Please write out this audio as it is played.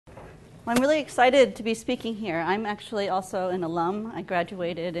Well, I'm really excited to be speaking here. I'm actually also an alum. I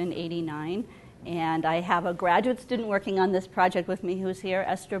graduated in '89, and I have a graduate student working on this project with me who's here,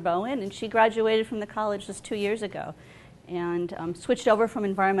 Esther Bowen, and she graduated from the college just 2 years ago and switched over from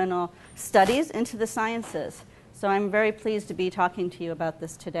environmental studies into the sciences. So I'm very pleased to be talking to you about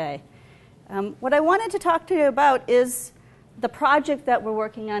this today. What I wanted to talk to you about is the project that we're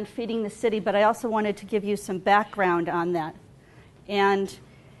working on, Feeding the City, but I also wanted to give you some background on that. And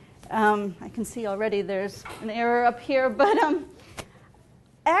I can see already there's an error up here, but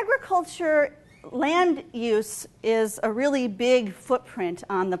agriculture, land use is a really big footprint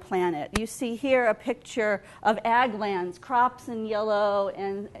on the planet. You see here a picture of ag lands, crops in yellow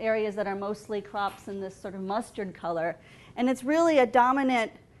and areas that are mostly crops in this sort of mustard color. And it's really a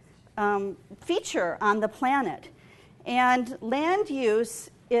dominant feature on the planet. And land use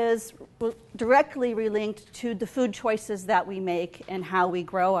is directly linked to the food choices that we make and how we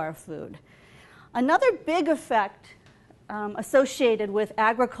grow our food. Another big effect associated with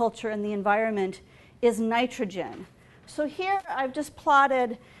agriculture and the environment is nitrogen. So here I've just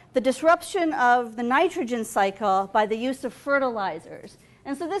plotted the disruption of the nitrogen cycle by the use of fertilizers.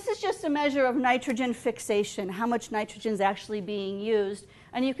 And so this is just a measure of nitrogen fixation, how much nitrogen is actually being used.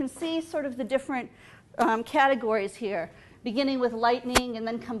 And you can see sort of the different categories here, beginning with lightning and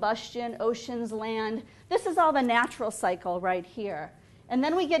then combustion, oceans, land. This is all the natural cycle right here. And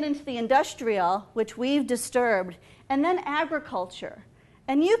then we get into the industrial, which we've disturbed, and then agriculture.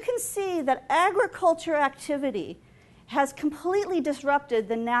 And you can see that agriculture activity has completely disrupted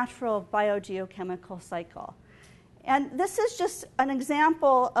the natural biogeochemical cycle. And this is just an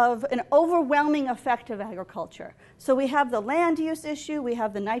example of an overwhelming effect of agriculture. So we have the land use issue, we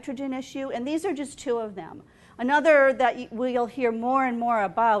have the nitrogen issue, and these are just two of them. Another that we'll hear more and more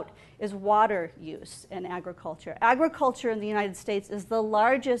about is water use in agriculture. Agriculture in the United States is the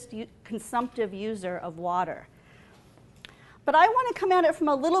largest consumptive user of water. But I want to come at it from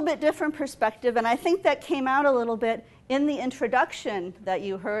a little bit different perspective, and I think that came out a little bit in the introduction that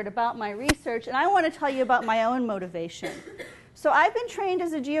you heard about my research, and I want to tell you about my own motivation. So I've been trained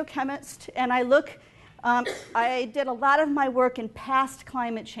as a geochemist, and I did a lot of my work in past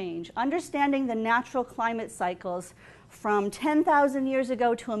climate change, understanding the natural climate cycles from 10,000 years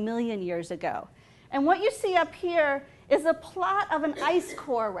ago to 1 million years ago. And what you see up here is a plot of an ice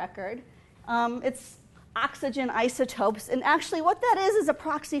core record. It's oxygen isotopes, and actually what that is a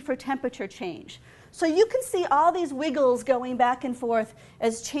proxy for temperature change. So you can see all these wiggles going back and forth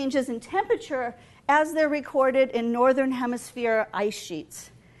as changes in temperature as they're recorded in northern hemisphere ice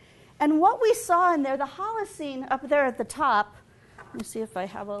sheets. And what we saw in there, the Holocene up there at the top, let me see if I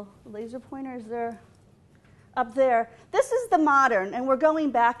have a laser pointer, is there? Up there. This is the modern, and we're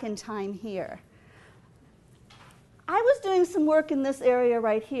going back in time here. I was doing some work in this area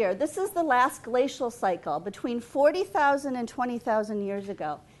right here. This is the last glacial cycle between 40,000 and 20,000 years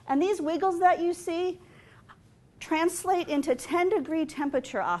ago. And these wiggles that you see translate into 10-degree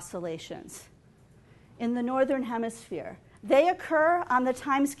temperature oscillations in the northern hemisphere. They occur on the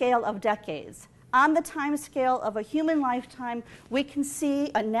time scale of decades. On the time scale of a human lifetime, we can see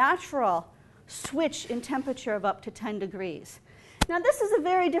a natural switch in temperature of up to 10 degrees. Now, this is a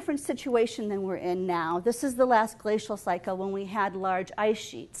very different situation than we're in now. This is the last glacial cycle when we had large ice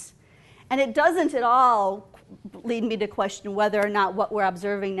sheets. And it doesn't at all lead me to question whether or not what we're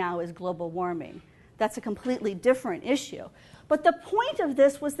observing now is global warming. That's a completely different issue. But the point of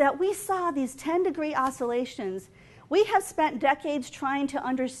this was that we saw these 10-degree oscillations. We have spent decades trying to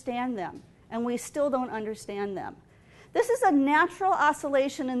understand them, and we still don't understand them. This is a natural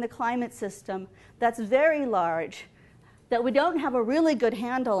oscillation in the climate system that's very large, that we don't have a really good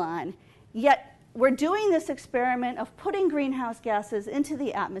handle on, yet we're doing this experiment of putting greenhouse gases into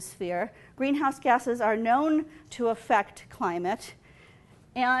the atmosphere. Greenhouse gases are known to affect climate.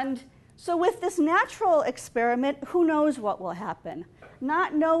 And so with this natural experiment, who knows what will happen?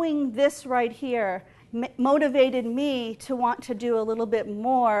 Not knowing this right here motivated me to want to do a little bit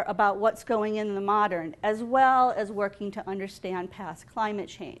more about what's going in the modern, as well as working to understand past climate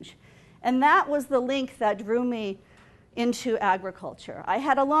change. And that was the link that drew me into agriculture. I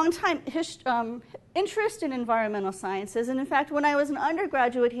had a long time interest in environmental sciences, and in fact, when I was an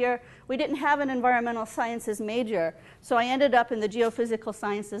undergraduate here, we didn't have an environmental sciences major, so I ended up in the geophysical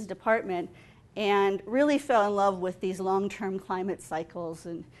sciences department and really fell in love with these long-term climate cycles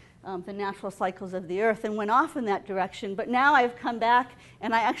and the natural cycles of the earth, and went off in that direction. But now I've come back,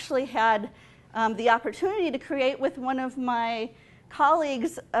 and I actually had the opportunity to create with one of my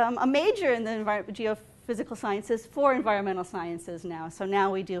colleagues a major in the geophysical sciences for environmental sciences now. So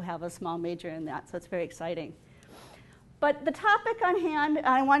now we do have a small major in that, so it's very exciting. But the topic on hand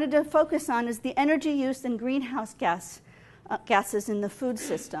I wanted to focus on is the energy use in greenhouse gases in the food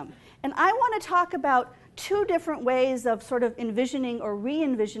system. And I want to talk about two different ways of sort of envisioning or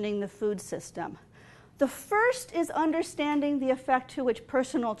re-envisioning the food system. The first is understanding the effect to which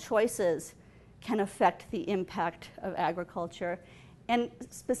personal choices can affect the impact of agriculture, and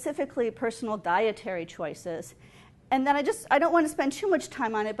specifically personal dietary choices. And then I don't want to spend too much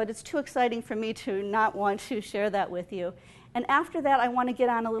time on it, but it's too exciting for me to not want to share that with you. And after that, I want to get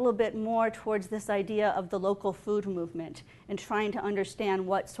on a little bit more towards this idea of the local food movement and trying to understand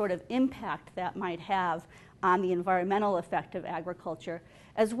what sort of impact that might have on the environmental effect of agriculture,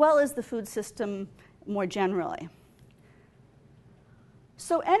 as well as the food system more generally.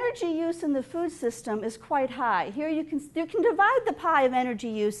 So energy use in the food system is quite high. Here you can divide the pie of energy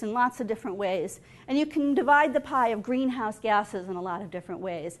use in lots of different ways, and you can divide the pie of greenhouse gases in a lot of different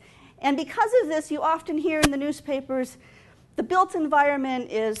ways. And because of this, you often hear in the newspapers, the built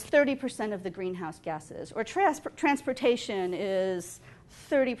environment is 30% of the greenhouse gases, or transportation is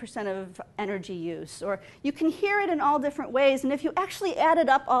 30% of energy use, or you can hear it in all different ways, and if you actually added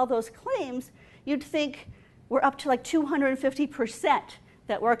up all those claims, you'd think we're up to like 250%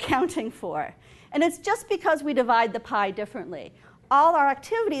 that we're accounting for. And it's just because we divide the pie differently. All our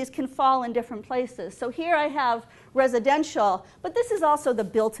activities can fall in different places. So here I have residential, but this is also the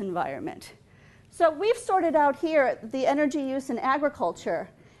built environment. So we've sorted out here the energy use in agriculture,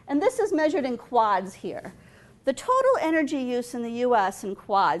 and this is measured in quads here. The total energy use in the US in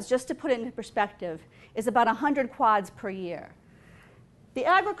quads, just to put it into perspective, is about 100 quads per year. The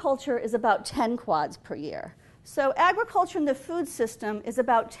agriculture is about 10 quads per year. So agriculture in the food system is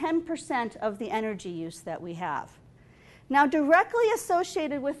about 10% of the energy use that we have. Now, directly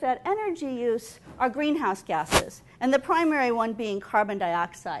associated with that energy use are greenhouse gases, and the primary one being carbon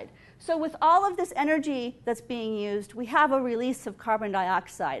dioxide. So with all of this energy that's being used, we have a release of carbon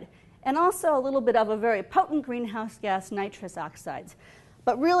dioxide, and also a little bit of a very potent greenhouse gas, nitrous oxides.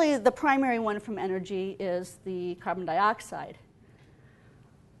 But really, the primary one from energy is the carbon dioxide.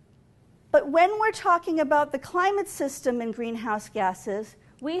 But when we're talking about the climate system and greenhouse gases,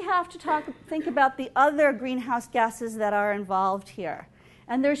 we have to think about the other greenhouse gases that are involved here.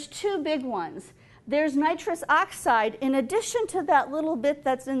 And there's two big ones. There's nitrous oxide. In addition to that little bit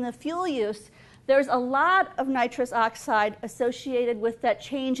that's in the fuel use, there's a lot of nitrous oxide associated with that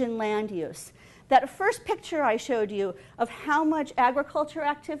change in land use. That first picture I showed you of how much agriculture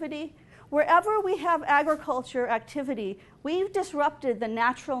activity, wherever we have agriculture activity, we've disrupted the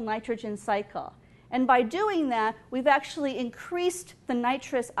natural nitrogen cycle. And by doing that, we've actually increased the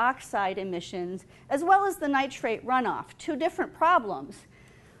nitrous oxide emissions as well as the nitrate runoff, two different problems.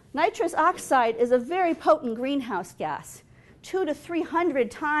 Nitrous oxide is a very potent greenhouse gas, 200 to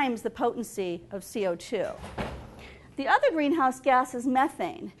 300 times the potency of CO2. The other greenhouse gas is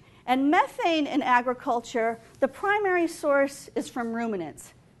methane. And methane in agriculture, the primary source is from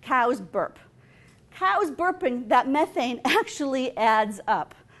ruminants. Cows burp. Cows burping, that methane actually adds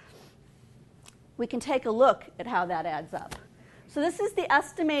up. We can take a look at how that adds up. So this is the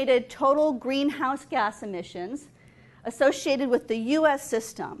estimated total greenhouse gas emissions associated with the US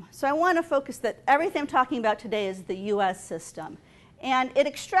system. So I want to focus that everything I'm talking about today is the US system. And it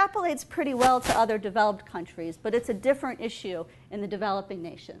extrapolates pretty well to other developed countries, but it's a different issue in the developing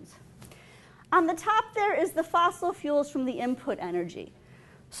nations. On the top there is the fossil fuels from the input energy.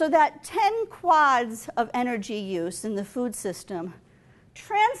 So that 10 quads of energy use in the food system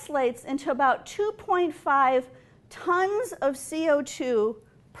translates into about 2.5 tons of CO2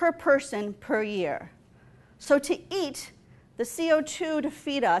 per person per year. So to eat, the CO2 to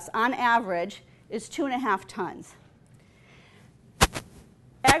feed us, on average, is 2.5 tons.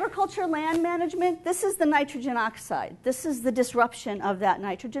 Agriculture land management, this is the nitrogen oxide. This is the disruption of that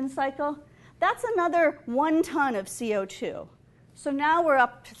nitrogen cycle. That's another 1 ton of CO2. So now we're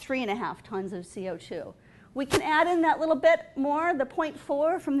up to 3.5 tons of CO2. We can add in that little bit more, the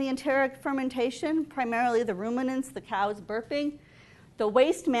 0.4 from the enteric fermentation, primarily the ruminants, the cows burping. The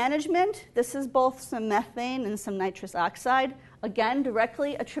waste management, this is both some methane and some nitrous oxide, again,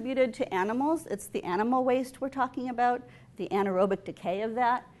 directly attributed to animals. It's the animal waste we're talking about, the anaerobic decay of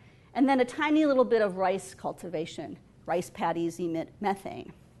that. And then a tiny little bit of rice cultivation. Rice paddies emit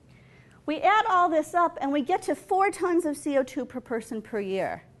methane. We add all this up and we get to 4 tons of CO2 per person per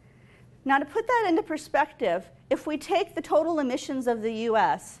year. Now to put that into perspective, if we take the total emissions of the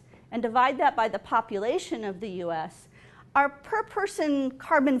US and divide that by the population of the US, our per person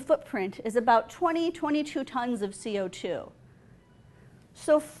carbon footprint is about 22 tons of CO2.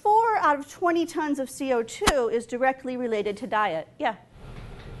 So 4 out of 20 tons of CO2 is directly related to diet. Yeah?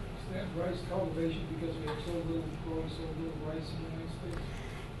 that rice cultivation because we have growing so little rice in the United States?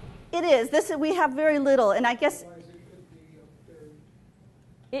 It is. We have very little, and I guess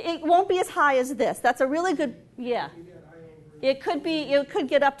it won't be as high as this. That's a really good, yeah. It could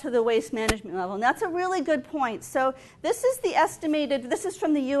get up to the waste management level, and that's a really good point. So this is the estimated, this is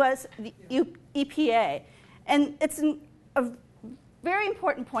from the US EPA, and it's a very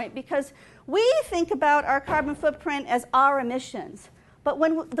important point because we think about our carbon footprint as our emissions. But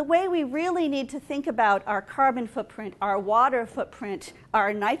the way we really need to think about our carbon footprint, our water footprint,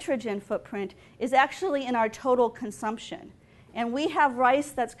 our nitrogen footprint is actually in our total consumption. And we have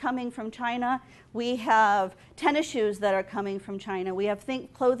rice that's coming from China. We have tennis shoes that are coming from China. We have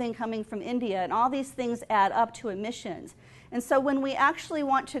clothing coming from India. And all these things add up to emissions. And so when we actually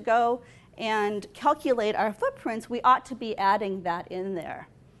want to go and calculate our footprints, we ought to be adding that in there.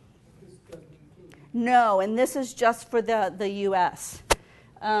 No, and this is just for the U.S.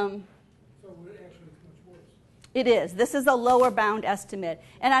 So it actually is much worse. It is. This is a lower bound estimate.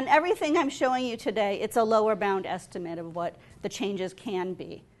 And on everything I'm showing you today, it's a lower bound estimate of what the changes can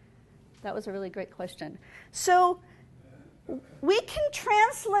be. That was a really great question. So we can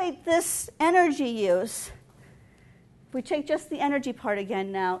translate this energy use, if we take just the energy part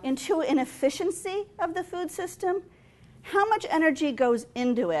again now, into an efficiency of the food system. How much energy goes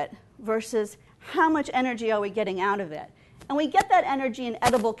into it versus how much energy are we getting out of it? And we get that energy in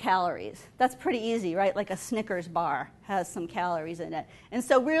edible calories. That's pretty easy, right? Like a Snickers bar has some calories in it. And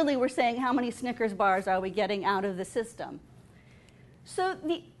so really we're saying how many Snickers bars are we getting out of the system? So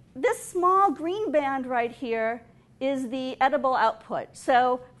this small green band right here is the edible output.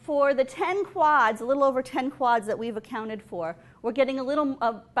 So for the 10 quads, a little over 10 quads that we've accounted for, we're getting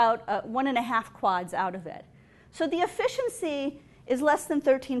about 1.5 quads out of it. So the efficiency is less than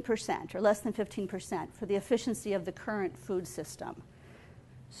 13% or less than 15% for the efficiency of the current food system.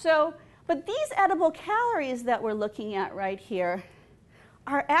 So, but these edible calories that we're looking at right here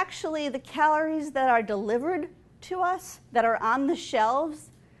are actually the calories that are delivered to us, that are on the shelves.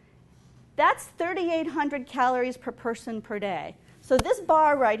 That's 3,800 calories per person per day. So this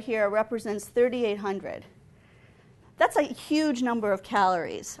bar right here represents 3,800. That's a huge number of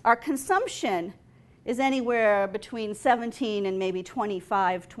calories. Our consumption is anywhere between 17 and maybe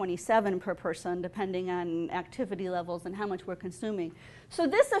 25, 27 per person, depending on activity levels and how much we're consuming. So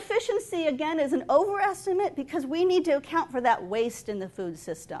this efficiency, again, is an overestimate because we need to account for that waste in the food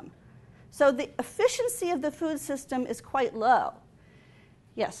system. So the efficiency of the food system is quite low.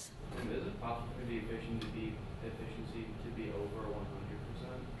 Yes? And is it possible for the efficiency to be over 100%?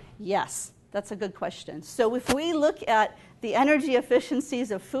 Yes, that's a good question. So if we look at the energy efficiencies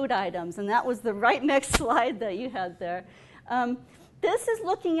of food items, and that was the right next slide that you had there, this is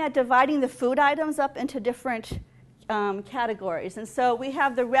looking at dividing the food items up into different categories. And so we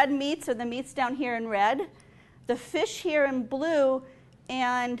have the red meats, or the meats down here in red, the fish here in blue,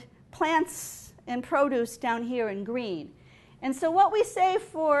 and plants and produce down here in green. And so what we say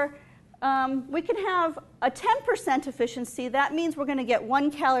for, we can have a 10% efficiency. That means we're going to get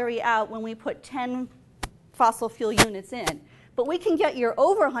 1 calorie out when we put 10 fossil fuel units in. But we can get your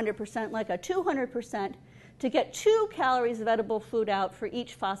over 100%, like a 200%, to get 2 calories of edible food out for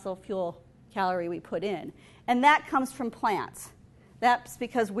each fossil fuel calorie we put in. And that comes from plants. That's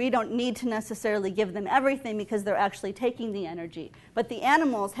because we don't need to necessarily give them everything because they're actually taking the energy. But the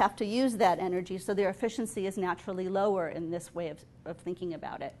animals have to use that energy, so their efficiency is naturally lower in this way of thinking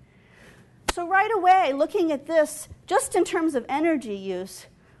about it. So right away, looking at this, just in terms of energy use,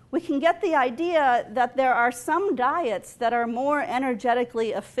 we can get the idea that there are some diets that are more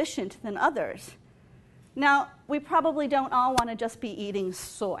energetically efficient than others. Now, we probably don't all want to just be eating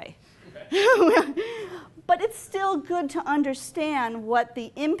soy. But it's still good to understand what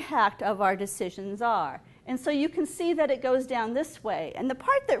the impact of our decisions are. And so you can see that it goes down this way. And the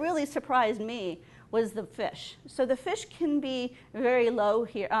part that really surprised me was the fish. So the fish can be very low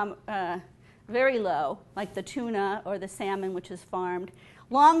here, very low, like the tuna or the salmon, which is farmed.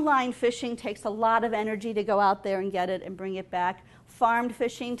 Long line fishing takes a lot of energy to go out there and get it and bring it back. Farmed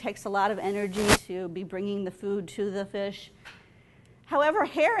fishing takes a lot of energy to be bringing the food to the fish. However,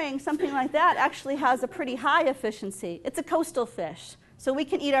 herring, something like that, actually has a pretty high efficiency. It's a coastal fish. So we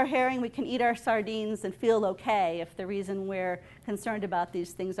can eat our herring, we can eat our sardines and feel okay if the reason we're concerned about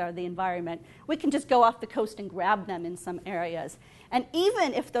these things are the environment. We can just go off the coast and grab them in some areas. And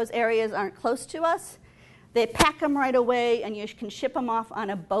even if those areas aren't close to us, they pack them right away and you can ship them off on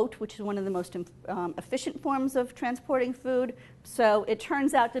a boat, which is one of the most efficient forms of transporting food. So it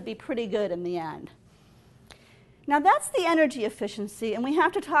turns out to be pretty good in the end. Now that's the energy efficiency, and we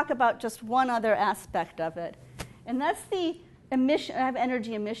have to talk about just one other aspect of it, and that's the I have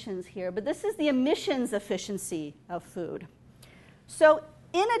energy emissions here, but this is the emissions efficiency of food. So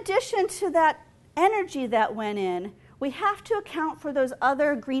in addition to that energy that went in, we have to account for those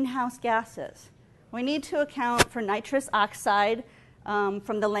other greenhouse gases. We need to account for nitrous oxide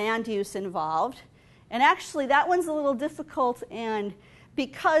from the land use involved. And actually, that one's a little difficult, and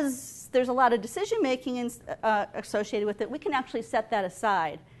because there's a lot of decision-making associated with it, we can actually set that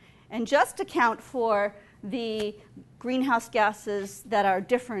aside and just account for the greenhouse gases that are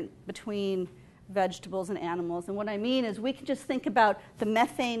different between vegetables and animals. And what I mean is we can just think about the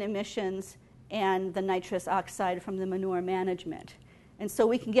methane emissions and the nitrous oxide from the manure management. And so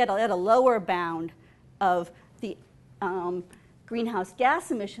we can get at a lower bound of the greenhouse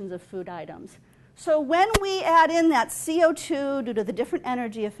gas emissions of food items. So when we add in that CO2 due to the different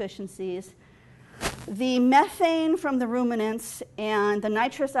energy efficiencies, the methane from the ruminants, and the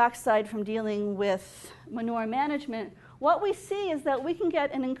nitrous oxide from dealing with manure management, what we see is that we can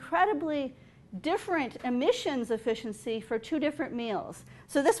get an incredibly different emissions efficiency for two different meals.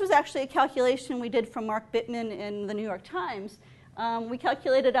 So this was actually a calculation we did from Mark Bittman in the New York Times. We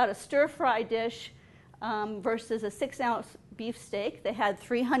calculated out a stir-fry dish versus a 6-ounce beef steak. They had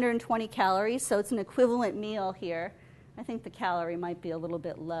 320 calories, so it's an equivalent meal here. I think the calorie might be a little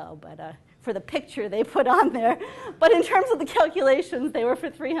bit low, but for the picture they put on there. But in terms of the calculations, they were for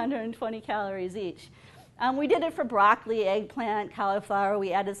 320 calories each. We did it for broccoli, eggplant, cauliflower.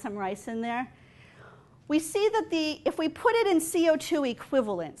 We added some rice in there. We see that if we put it in CO2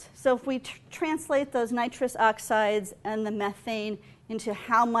 equivalents, so if we translate those nitrous oxides and the methane into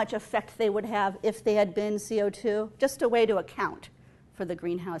how much effect they would have if they had been CO2, just a way to account for the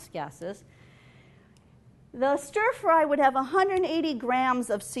greenhouse gases, the stir-fry would have 180 grams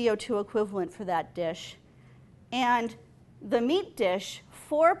of CO2 equivalent for that dish, and the meat dish,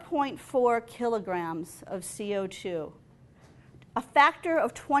 4.4 kilograms of CO2, a factor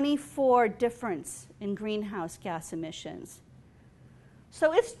of 24 difference in greenhouse gas emissions.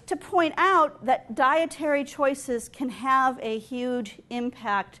 So it's to point out that dietary choices can have a huge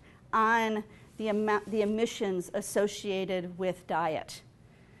impact on the emissions associated with diet.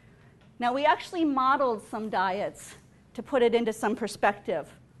 Now, we actually modeled some diets to put it into some perspective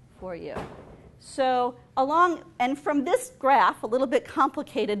for you. So and from this graph, a little bit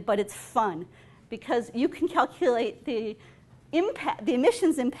complicated, but it's fun, because you can calculate the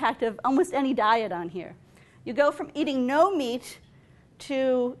emissions impact of almost any diet on here. You go from eating no meat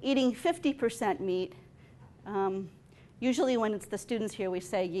to eating 50% meat. Usually when it's the students here, we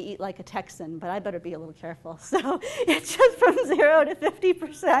say you eat like a Texan, but I better be a little careful. So it's just from 0 to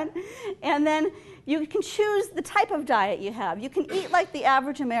 50%. And then you can choose the type of diet you have. You can eat like the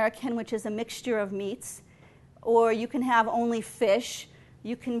average American, which is a mixture of meats, or you can have only fish.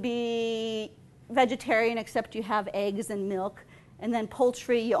 You can be vegetarian except you have eggs and milk. And then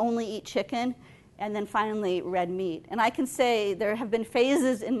poultry, you only eat chicken. And then finally, red meat. And I can say there have been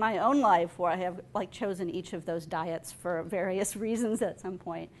phases in my own life where I have chosen each of those diets for various reasons at some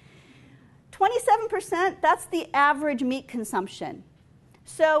point. 27%, that's the average meat consumption.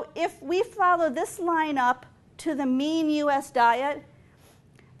 So if we follow this line up to the mean US diet,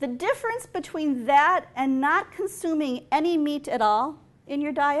 the difference between that and not consuming any meat at all in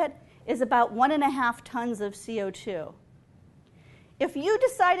your diet is about 1.5 tons of CO2. If you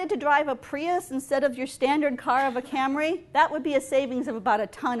decided to drive a Prius instead of your standard car of a Camry, that would be a savings of about 1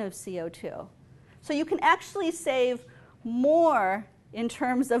 ton of CO2. So you can actually save more in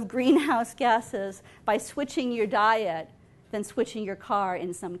terms of greenhouse gases by switching your diet than switching your car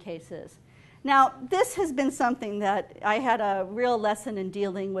in some cases. Now, this has been something that I had a real lesson in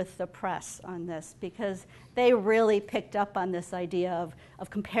dealing with the press on this, because they really picked up on this idea of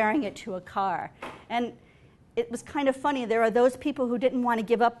comparing it to a car. And it was kind of funny. There are those people who didn't want to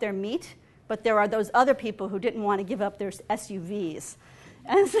give up their meat, but there are those other people who didn't want to give up their SUVs.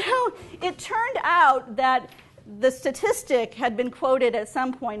 And so it turned out that the statistic had been quoted at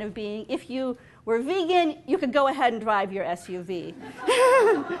some point of being, if you were vegan, you could go ahead and drive your SUV.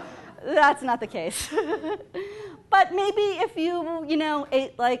 That's not the case. But maybe if you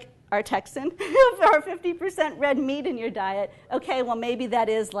ate like our Texan, or 50% red meat in your diet, okay, well, maybe that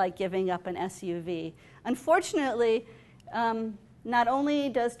is like giving up an SUV. Unfortunately, not only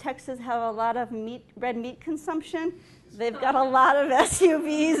does Texas have a lot of red meat consumption, they've got a lot of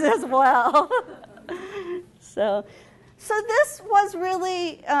SUVs as well. So this was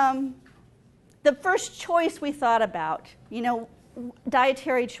really the first choice we thought about.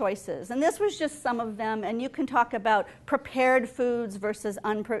 dietary choices. And this was just some of them. And you can talk about prepared foods versus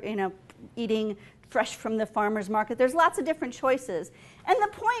eating fresh from the farmer's market. There's lots of different choices. And the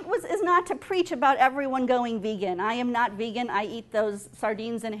point is not to preach about everyone going vegan. I am not vegan. I eat those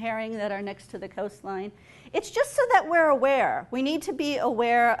sardines and herring that are next to the coastline. It's just so that we're aware. We need to be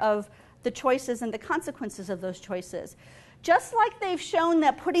aware of the choices and the consequences of those choices. Just like they've shown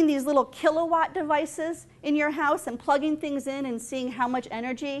that putting these little kilowatt devices in your house and plugging things in and seeing how much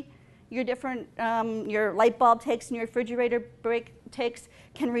energy your light bulb takes and your refrigerator takes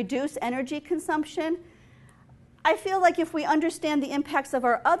can reduce energy consumption. I feel like if we understand the impacts of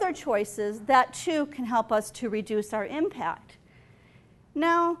our other choices, that too can help us to reduce our impact.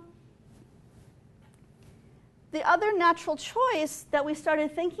 Now, the other natural choice that we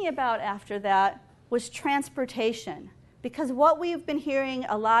started thinking about after that was transportation. Because what we've been hearing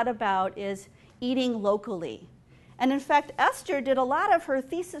a lot about is eating locally. And in fact, Esther did a lot of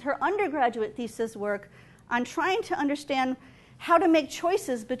her undergraduate thesis work on trying to understand how to make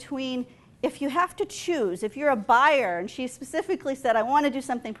choices between if you have to choose, if you're a buyer, and she specifically said, I want to do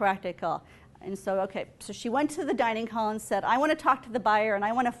something practical. And so she went to the dining hall and said, I want to talk to the buyer and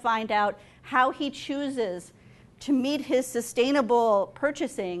I want to find out how he chooses to meet his sustainable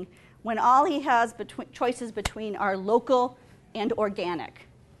purchasing when all he has choices between are local and organic.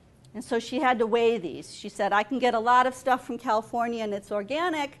 And so she had to weigh these. She said, I can get a lot of stuff from California and it's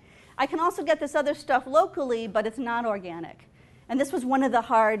organic. I can also get this other stuff locally, but it's not organic. And this was one of the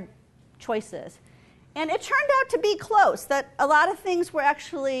hard choices. And it turned out to be close, that a lot of things were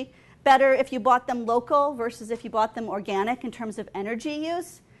actually better if you bought them local versus if you bought them organic in terms of energy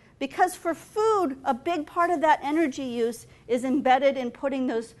use. Because for food, a big part of that energy use is embedded in putting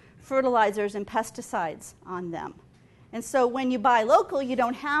those fertilizers and pesticides on them. And so when you buy local, you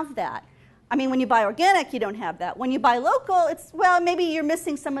don't have that. I mean, when you buy organic, you don't have that. When you buy local, maybe you're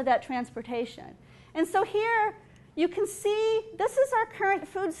missing some of that transportation. And so here you can see this is our current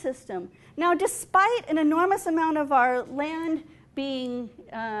food system. Now, despite an enormous amount of our land being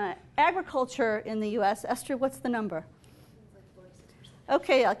agriculture in the US, Esther, what's the number?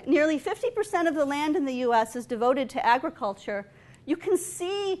 Okay, nearly 50% of the land in the US is devoted to agriculture. You can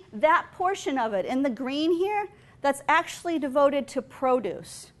see that portion of it in the green here that's actually devoted to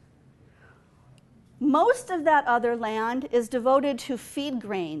produce. Most of that other land is devoted to feed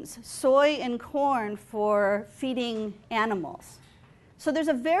grains, soy and corn for feeding animals. So there's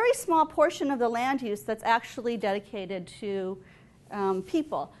a very small portion of the land use that's actually dedicated to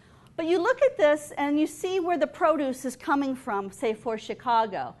people. But you look at this and you see where the produce is coming from, say for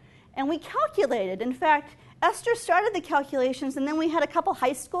Chicago. And we calculated, in fact, Esther started the calculations, and then we had a couple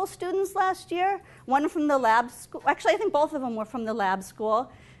high school students last year, one from the lab school. Actually, I think both of them were from the lab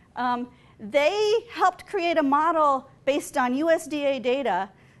school. They helped create a model based on USDA data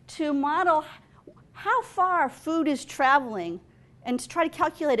to model how far food is traveling and to try to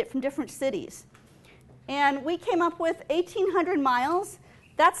calculate it from different cities. And we came up with 1,800 miles.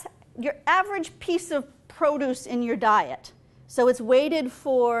 That's your average piece of produce in your diet. So it's weighted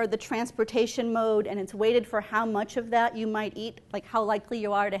for the transportation mode, and it's weighted for how much of that you might eat, like how likely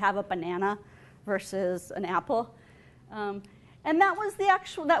you are to have a banana versus an apple. And that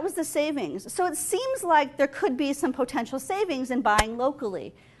was the savings. So it seems like there could be some potential savings in buying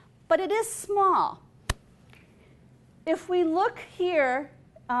locally, but it is small. If we look here,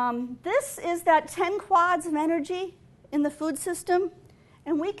 this is that 10 quads of energy in the food system.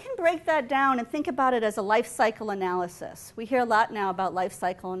 And we can break that down and think about it as a life cycle analysis. We hear a lot now about life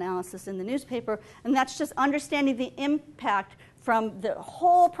cycle analysis in the newspaper, and that's just understanding the impact from the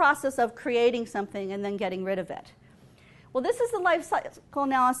whole process of creating something and then getting rid of it. Well, this is the life cycle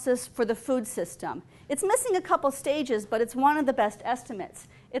analysis for the food system. It's missing a couple stages, but it's one of the best estimates.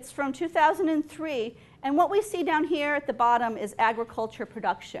 It's from 2003, and what we see down here at the bottom is agriculture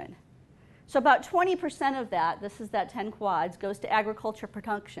production. So about 20% of that, this is that 10 quads, goes to agriculture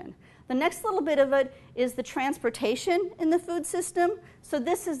production. The next little bit of it is the transportation in the food system. So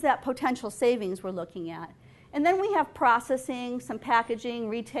this is that potential savings we're looking at. And then we have processing, some packaging,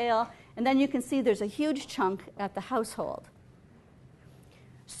 retail, and then you can see there's a huge chunk at the household.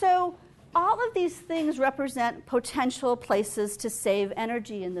 So all of these things represent potential places to save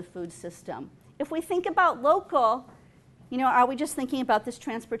energy in the food system. If we think about local, are we just thinking about this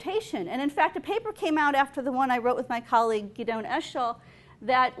transportation? And in fact, a paper came out after the one I wrote with my colleague Gidon Eschel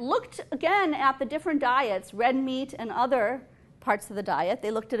that looked again at the different diets, red meat and other parts of the diet. They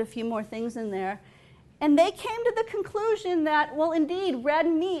looked at a few more things in there. And they came to the conclusion that, well, indeed, red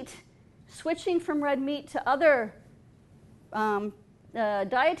meat, switching from red meat to other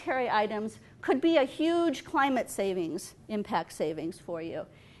dietary items could be a huge climate savings, impact savings for you.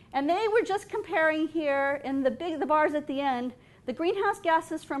 And they were just comparing here in the bars at the end, the greenhouse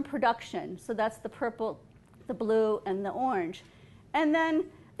gases from production. So that's the purple, the blue, and the orange. And then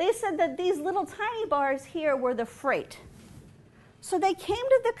they said that these little tiny bars here were the freight. So they came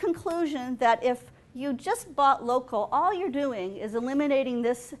to the conclusion that if you just bought local, all you're doing is eliminating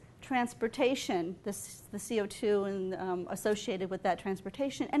this transportation, the CO2 and associated with that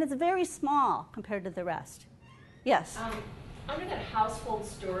transportation, and it's very small compared to the rest. Yes? Under that household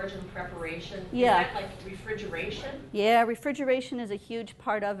storage and preparation, yeah. Is that like refrigeration? Yeah, refrigeration is a huge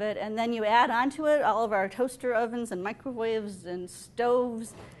part of it, and then you add onto it all of our toaster ovens and microwaves and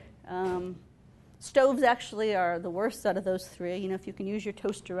stoves. Stoves actually are the worst out of those three. You know, if you can use your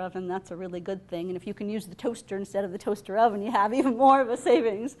toaster oven, that's a really good thing. And if you can use the toaster instead of the toaster oven, you have even more of a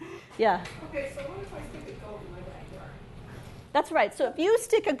savings. Yeah. Okay, so what if I stick a goat in my backyard? That's right. So if you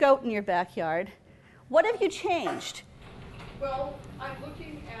stick a goat in your backyard, what have you changed? Well, I'm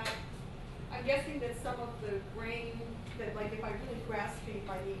guessing that some of the grain, that like if I really grass feed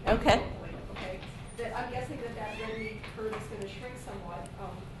my meat, okay, that I'm guessing that red meat herd is going to shrink somewhat.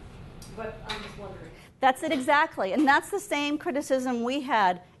 But I'm just wondering. That's it exactly. And that's the same criticism we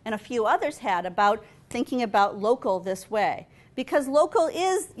had and a few others had about thinking about local this way. Because local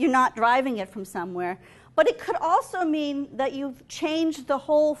is, you're not driving it from somewhere, but it could also mean that you've changed the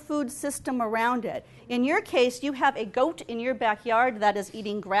whole food system around it. In your case, you have a goat in your backyard that is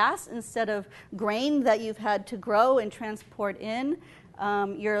eating grass instead of grain that you've had to grow and transport in.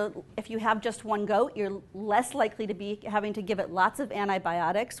 If you have just one goat, you're less likely to be having to give it lots of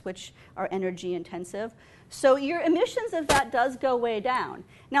antibiotics, which are energy intensive. So your emissions of that does go way down.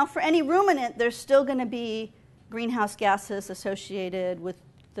 Now, for any ruminant, there's still going to be greenhouse gases associated with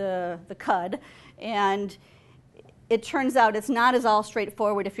the cud. And it turns out it's not as all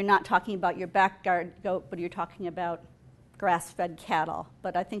straightforward if you're not talking about your backyard goat, but you're talking about grass-fed cattle.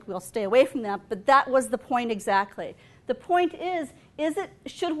 But I think we'll stay away from that. But that was the point exactly. The point is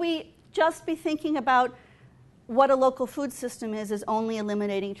should we just be thinking about what a local food system is only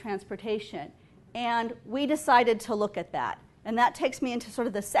eliminating transportation? And we decided to look at that. And that takes me into sort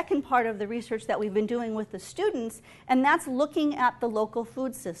of the second part of the research that we've been doing with the students, and that's looking at the local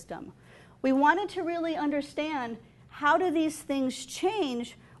food system. We wanted to really understand how do these things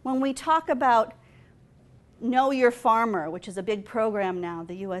change when we talk about Know Your Farmer, which is a big program now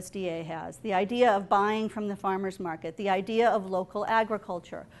the USDA has, the idea of buying from the farmer's market, the idea of local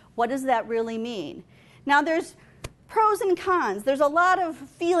agriculture. What does that really mean? Now there's pros and cons. There's a lot of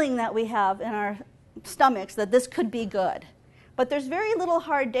feeling that we have in our stomachs that this could be good. But there's very little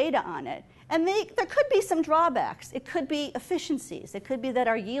hard data on it. And there could be some drawbacks. It could be efficiencies. It could be that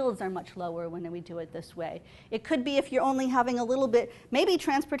our yields are much lower when we do it this way. It could be if you're only having a little bit, maybe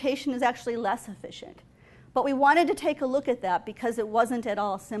transportation is actually less efficient. But we wanted to take a look at that because it wasn't at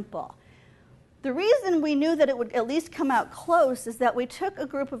all simple. The reason we knew that it would at least come out close is that we took a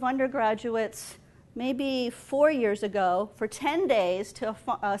group of undergraduates maybe 4 years ago for 10 days to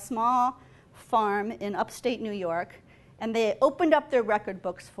a small farm in upstate New York, and they opened up their record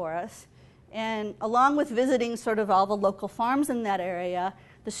books for us. And along with visiting sort of all the local farms in that area,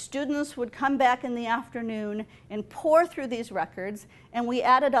 the students would come back in the afternoon and pore through these records, and we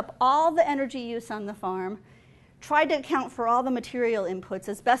added up all the energy use on the farm, tried to account for all the material inputs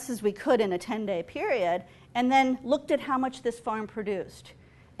as best as we could in a 10-day period, and then looked at how much this farm produced.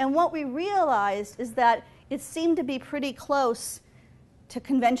 And what we realized is that it seemed to be pretty close to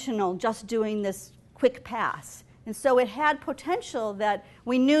conventional, just doing this quick pass. And so it had potential that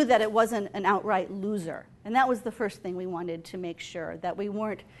we knew that it wasn't an outright loser. And that was the first thing we wanted to make sure, that we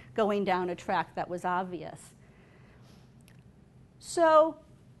weren't going down a track that was obvious. So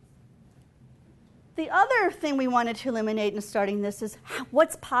the other thing we wanted to eliminate in starting this is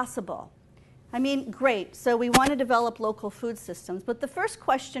what's possible. I mean, great, so we want to develop local food systems, but the first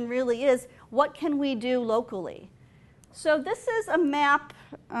question really is, what can we do locally? So this is a map.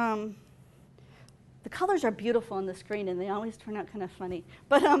 The colors are beautiful on the screen, and they always turn out kind of funny.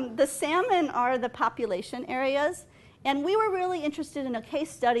 But the salmon are the population areas, and we were really interested in a case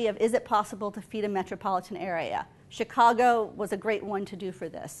study of is it possible to feed a metropolitan area. Chicago was a great one to do for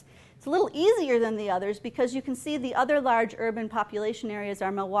this. It's a little easier than the others because you can see the other large urban population areas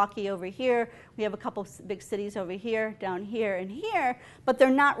are Milwaukee over here. We have a couple big cities over here, down here, and here, but they're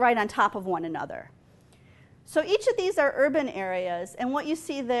not right on top of one another. So each of these are urban areas, and what you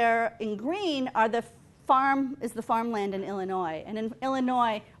see there in green are the farmland in Illinois. And in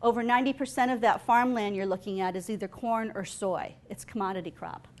Illinois, over 90% of that farmland you're looking at is either corn or soy. It's a commodity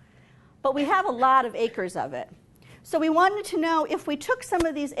crop. But we have a lot of acres of it. So we wanted to know if we took some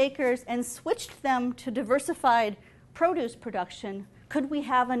of these acres and switched them to diversified produce production, could we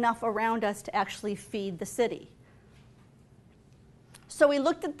have enough around us to actually feed the city? So we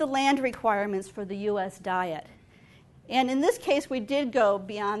looked at the land requirements for the U.S. diet. And in this case, we did go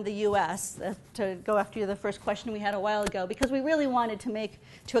beyond the U.S., to go after the first question we had a while ago, because we really wanted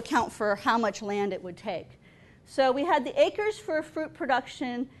to account for how much land it would take. So we had the acres for fruit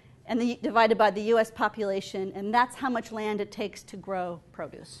production and divided by the U.S. population, and that's how much land it takes to grow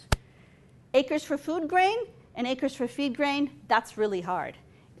produce. Acres for food grain and acres for feed grain, that's really hard.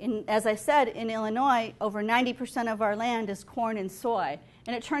 As I said, in Illinois, over 90% of our land is corn and soy,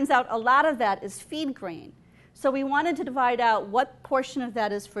 and it turns out a lot of that is feed grain. So we wanted to divide out what portion of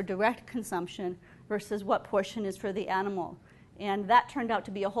that is for direct consumption versus what portion is for the animal. And that turned out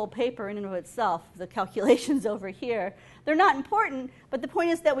to be a whole paper in and of itself, the calculations over here. They're not important, but the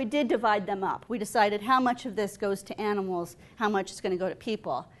point is that we did divide them up. We decided how much of this goes to animals, how much is going to go to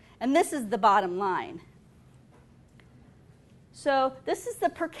people. And this is the bottom line. So this is the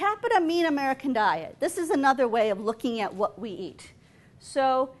per capita mean American diet. This is another way of looking at what we eat.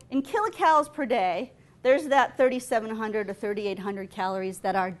 So in kilocalories per day, there's that 3,700 to 3,800 calories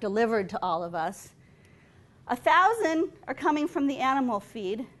that are delivered to all of us. 1,000 are coming from the animal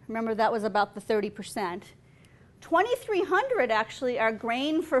feed. Remember, that was about the 30%. 2,300 actually are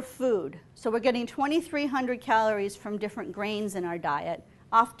grain for food. So we're getting 2,300 calories from different grains in our diet,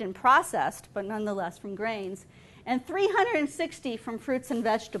 often processed, but nonetheless from grains. And 360 from fruits and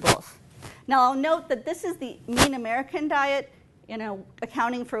vegetables. Now, I'll note that this is the mean American diet,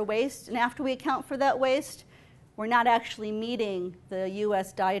 accounting for waste. And after we account for that waste, we're not actually meeting the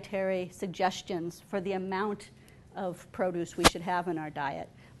U.S. dietary suggestions for the amount of produce we should have in our diet.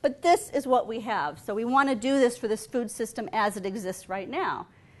 But this is what we have. So we want to do this for this food system as it exists right now.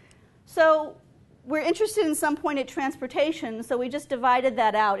 So we're interested in some point at transportation, so we just divided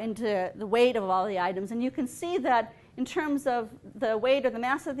that out into the weight of all the items. And you can see that in terms of the weight or the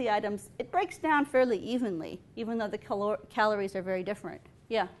mass of the items, it breaks down fairly evenly, even though the calories are very different.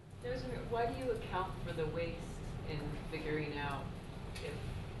 Yeah? Why do you account for the waste in figuring out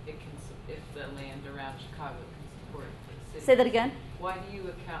if the land around Chicago can support the city? Say that again? Why do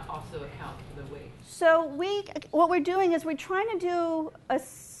you also account for the waste? So what we're doing is we're trying to do a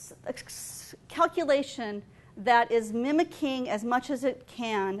calculation that is mimicking as much as it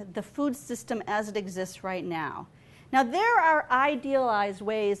can the food system as it exists right now. Now, there are idealized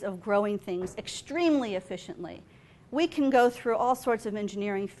ways of growing things extremely efficiently. We can go through all sorts of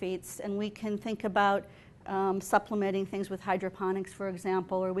engineering feats, and we can think about supplementing things with hydroponics, for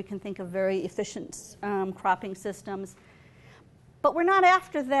example, or we can think of very efficient cropping systems. But we're not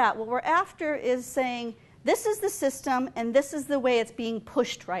after that. What we're after is saying, this is the system, and this is the way it's being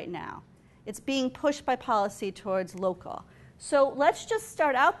pushed right now. It's being pushed by policy towards local. So let's just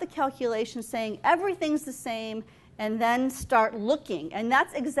start out the calculation saying everything's the same, and then start looking. And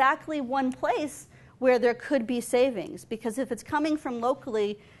that's exactly one place where there could be savings, because if it's coming from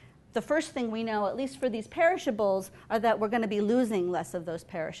locally, the first thing we know, at least for these perishables, are that we're going to be losing less of those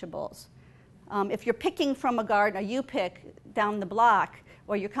perishables. If you're picking from a garden, or you pick down the block,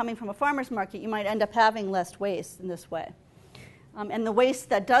 or you're coming from a farmer's market, you might end up having less waste in this way. And the waste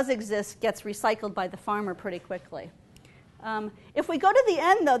that does exist gets recycled by the farmer pretty quickly. If we go to the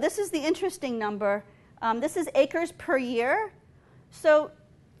end, though, this is the interesting number. This is acres per year. So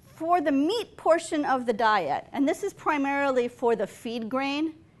for the meat portion of the diet, and this is primarily for the feed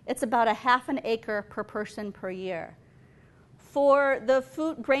grain, it's about 1/2 an acre per person per year. For the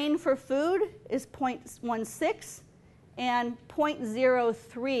grain for food is 0.16 and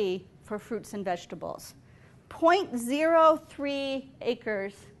 0.03 for fruits and vegetables. 0.03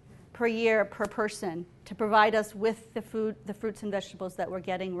 acres per year per person to provide us with the fruits and vegetables that we're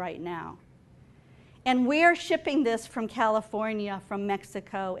getting right now. And we're shipping this from California, from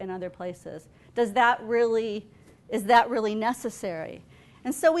Mexico, and other places. Is that really necessary?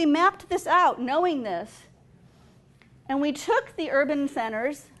 And so we mapped this out, knowing this. And we took the urban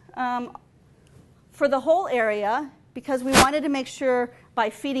centers for the whole area, because we wanted to make sure by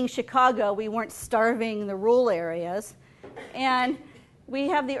feeding Chicago we weren't starving the rural areas. And we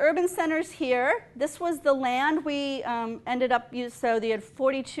have the urban centers here. This was the land we ended up using, so they had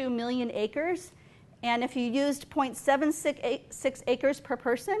 42 million acres. And if you used 0.76 acres per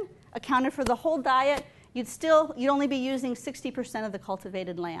person, accounted for the whole diet, you'd only be using 60% of the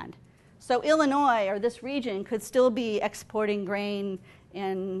cultivated land. So Illinois, or this region, could still be exporting grain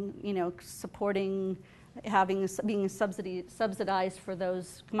and supporting, being subsidized for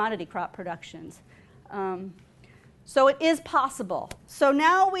those commodity crop productions. So it is possible. So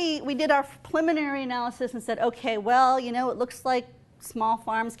now we did our preliminary analysis and said, okay, well, you know, it looks like small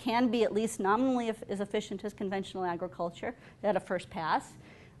farms can be at least nominally as efficient as conventional agriculture at a first pass.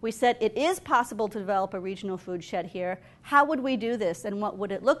 We said it is possible to develop a regional food shed here. How would we do this, and what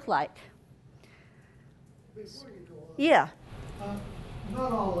would it look like? Before you go on, Yeah.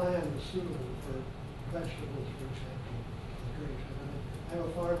 not all land is suitable for vegetables, for example, grapes. I have a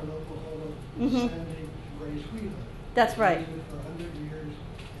farm in Oklahoma, sandy, to raise wheat on. That's right. I've used it for 100 years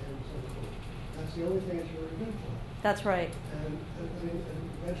and so forth. That's the only thing it's really good for. That's right. And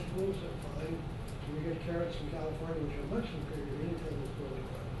vegetables are fine. We get carrots from California, which are much superior to anything that's growing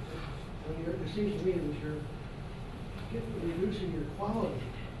around. I mean, it seems to me that you're reducing your quality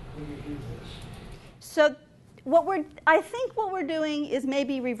when you do this. So I think what we're doing is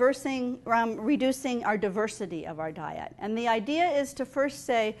maybe reducing our diversity of our diet. And the idea is to first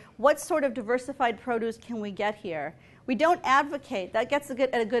say, what sort of diversified produce can we get here? We don't advocate, that gets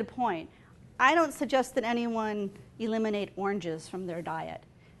at a good point. I don't suggest that anyone eliminate oranges from their diet.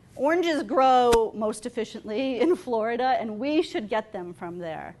 Oranges grow most efficiently in Florida, and we should get them from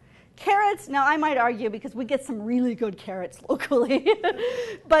there. Carrots, now I might argue because we get some really good carrots locally,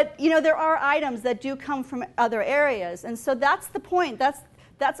 but you know, there are items that do come from other areas, and so that's the point. That's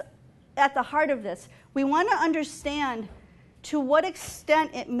at the heart of this. We want to understand to what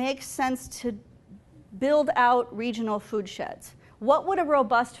extent it makes sense to build out regional food sheds. What would a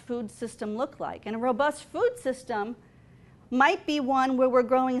robust food system look like? And a robust food system might be one where we're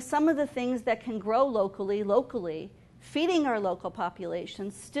growing some of the things that can grow locally, feeding our local population,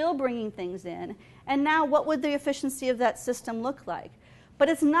 still bringing things in, and now what would the efficiency of that system look like? But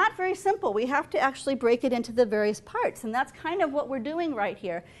it's not very simple. We have to actually break it into the various parts, and that's kind of what we're doing right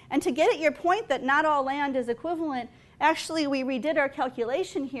here. And to get at your point that not all land is equivalent, actually we redid our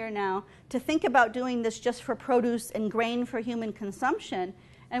calculation here now to think about doing this just for produce and grain for human consumption,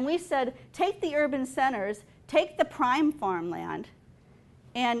 and we said, take the urban centers, take the prime farmland,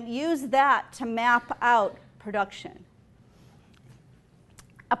 and use that to map out production.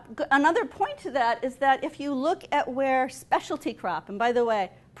 Another point to that is that if you look at where specialty crop, and by the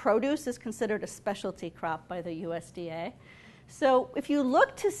way, produce is considered a specialty crop by the USDA. So if you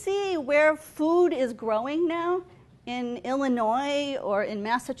look to see where food is growing now in Illinois or in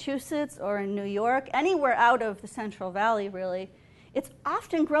Massachusetts or in New York, anywhere out of the Central Valley really, it's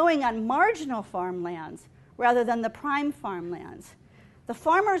often growing on marginal farmlands rather than the prime farmlands. The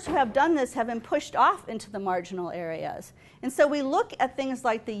farmers who have done this have been pushed off into the marginal areas. And so we look at things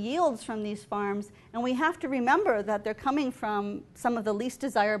like the yields from these farms, and we have to remember that they're coming from some of the least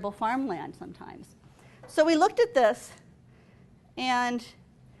desirable farmland sometimes. So we looked at this, and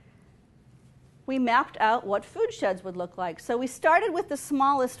we mapped out what food sheds would look like. So we started with the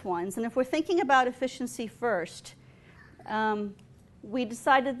smallest ones, and if we're thinking about efficiency first, we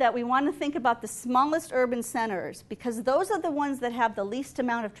decided that we want to think about the smallest urban centers because those are the ones that have the least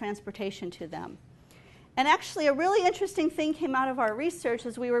amount of transportation to them. And actually, a really interesting thing came out of our research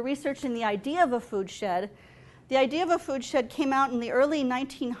as we were researching the idea of a food shed. The idea of a food shed came out in the early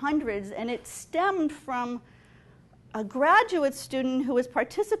 1900s, and it stemmed from a graduate student who was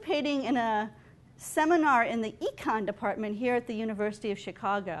participating in a seminar in the econ department here at the University of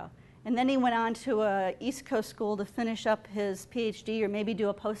Chicago. And then he went on to an East Coast school to finish up his PhD or maybe do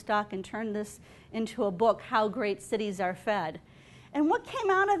a postdoc and turn this into a book, How Great Cities Are Fed. And what came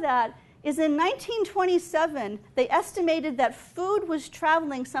out of that is in 1927, they estimated that food was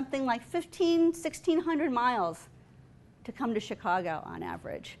traveling something like 1,600 miles to come to Chicago on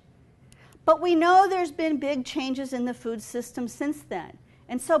average. But we know there's been big changes in the food system since then.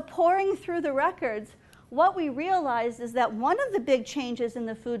 And so pouring through the records, what we realized is that one of the big changes in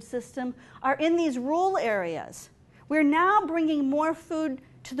the food system are in these rural areas. We're now bringing more food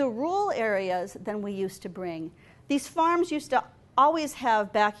to the rural areas than we used to bring. These farms used to always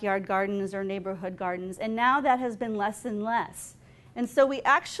have backyard gardens or neighborhood gardens, and now that has been less and less. And so we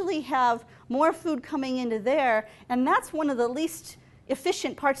actually have more food coming into there, and that's one of the least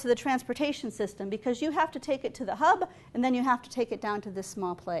efficient parts of the transportation system because you have to take it to the hub, and then you have to take it down to this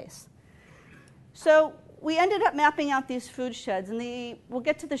small place. So we ended up mapping out these food sheds, and we'll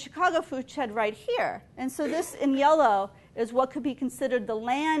get to the Chicago food shed right here. And so this in yellow is what could be considered the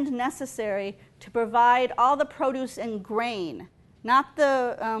land necessary to provide all the produce and grain, not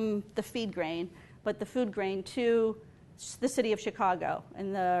the feed grain, but the food grain to the city of Chicago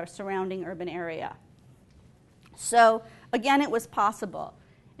and the surrounding urban area. So again, it was possible.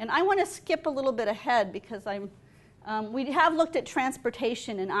 And I want to skip a little bit ahead because I'm We have looked at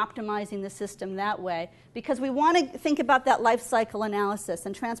transportation and optimizing the system that way because we want to think about that life cycle analysis,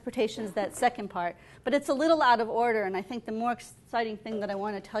 and transportation is that second part. But it's a little out of order, and I think the more exciting thing that I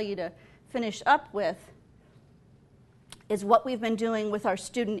want to tell you to finish up with is what we've been doing with our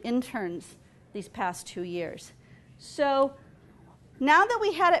student interns these past 2 years. So now that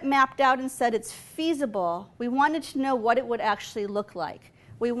we had it mapped out and said it's feasible, we wanted to know what it would actually look like.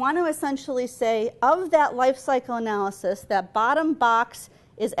 We want to essentially say, of that life cycle analysis, that bottom box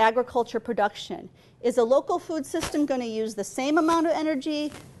is agriculture production. Is a local food system going to use the same amount of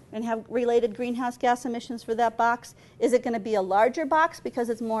energy and have related greenhouse gas emissions for that box? Is it going to be a larger box because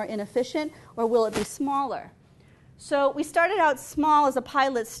it's more inefficient, or will it be smaller? So we started out small as a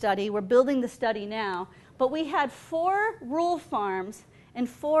pilot study. We're building the study now. But we had 4 rural farms and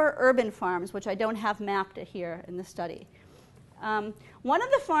 4 urban farms, which I don't have mapped here in the study. One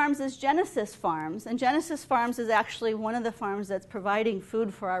of the farms is Genesis Farms, and Genesis Farms is actually one of the farms that's providing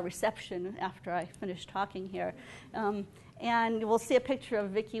food for our reception after I finish talking here. And we'll see a picture of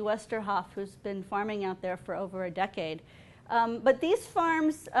Vicki Westerhoff, who's been farming out there for over a decade. But these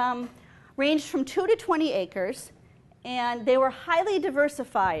farms ranged from 2 to 20 acres, and they were highly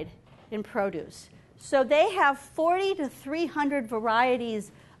diversified in produce. So they have 40 to 300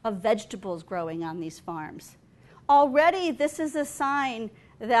 varieties of vegetables growing on these farms. Already, this is a sign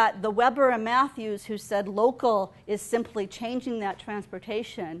that the Weber and Matthews, who said local is simply changing that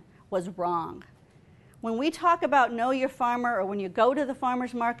transportation, was wrong. When we talk about know your farmer, or when you go to the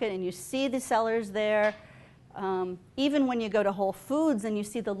farmer's market and you see the sellers there, even when you go to Whole Foods and you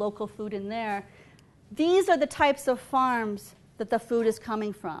see the local food in there, these are the types of farms that the food is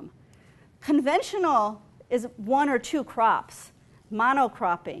coming from. Conventional is 1 or 2 crops.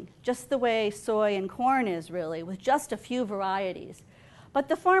 Monocropping, just the way soy and corn is really, with just a few varieties. But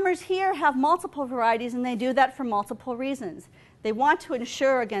the farmers here have multiple varieties, and they do that for multiple reasons. They want to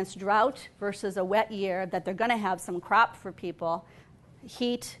ensure against drought versus a wet year that they're going to have some crop for people.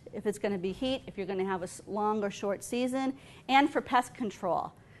 Heat, if it's going to be heat, if you're going to have a long or short season, and for pest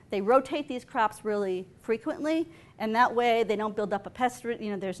control. They rotate these crops really frequently, and that way they don't build up a pest,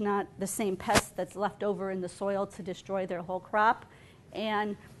 there's not the same pest that's left over in the soil to destroy their whole crop.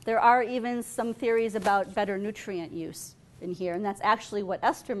 And there are even some theories about better nutrient use in here, and that's actually what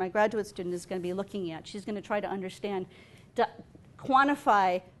Esther, my graduate student, is going to be looking at. She's going to try to understand,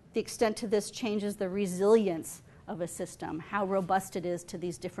 quantify the extent to this changes the resilience of a system, how robust it is to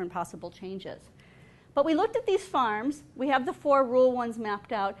these different possible changes. But we looked at these farms. We have the 4 rural ones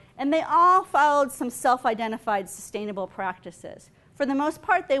mapped out, and they all followed some self-identified sustainable practices. For the most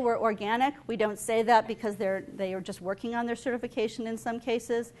part, they were organic. We don't say that because they are just working on their certification in some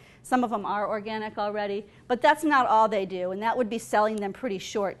cases. Some of them are organic already, but that's not all they do, and that would be selling them pretty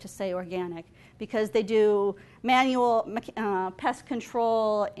short to say organic, because they do manual pest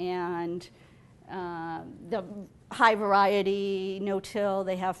control and the high variety, no-till.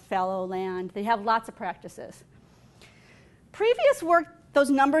 They have fallow land. They have lots of practices. Previous work, those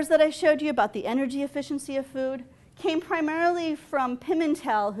numbers that I showed you about the energy efficiency of food, came primarily from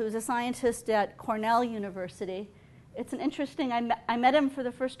Pimentel, who's a scientist at Cornell University. It's an interesting, I met him for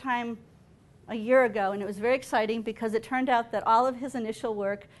the first time a year ago, and it was very exciting because it turned out that all of his initial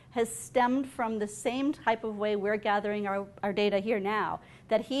work has stemmed from the same type of way we're gathering our data here now,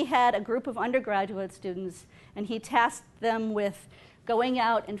 that he had a group of undergraduate students, and he tasked them with going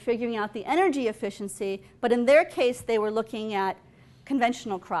out and figuring out the energy efficiency, but in their case, they were looking at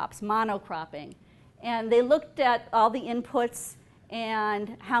conventional crops, monocropping. And they looked at all the inputs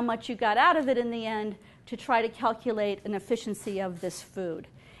and how much you got out of it in the end to try to calculate an efficiency of this food.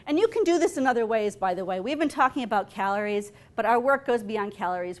 And you can do this in other ways, by the way. We've been talking about calories, but our work goes beyond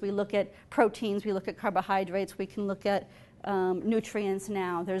calories. We look at proteins, we look at carbohydrates, we can look at nutrients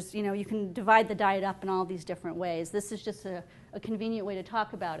now. There's, you can divide the diet up in all these different ways. This is just a convenient way to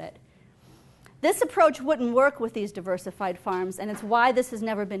talk about it. This approach wouldn't work with these diversified farms, and it's why this has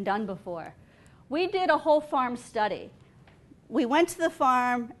never been done before. We did a whole farm study. We went to the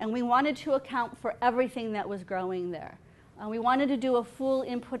farm, and we wanted to account for everything that was growing there. We wanted to do a full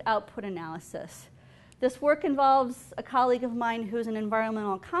input-output analysis. This work involves a colleague of mine who's an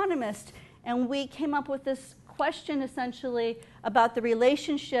environmental economist, and we came up with this question, essentially, about the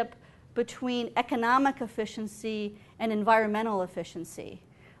relationship between economic efficiency and environmental efficiency.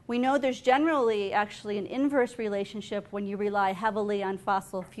 We know there's generally actually an inverse relationship when you rely heavily on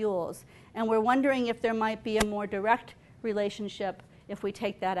fossil fuels, and we're wondering if there might be a more direct relationship if we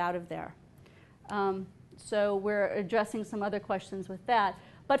take that out of there. So we're addressing some other questions with that.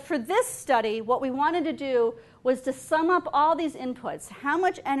 But for this study, what we wanted to do was to sum up all these inputs. How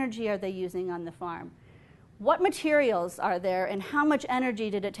much energy are they using on the farm? what materials are there and how much energy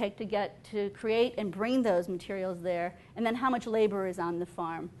did it take to create and bring those materials there, and then how much labor is on the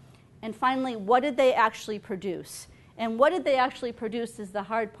farm. And finally, what did they actually produce? And what did they actually produce is the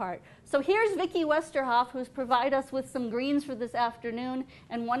hard part. So here's Vicki Westerhoff, who's provided us with some greens for this afternoon,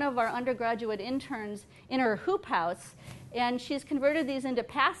 and one of our undergraduate interns in her hoop house. And she's converted these into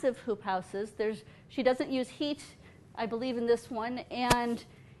passive hoop houses. She doesn't use heat, I believe, in this one. And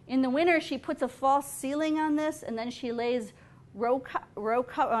in the winter, she puts a false ceiling on this, and then she lays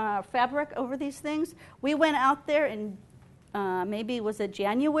fabric over these things. We went out there in maybe, was it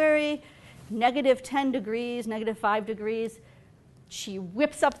January? -10 degrees, -5 degrees. She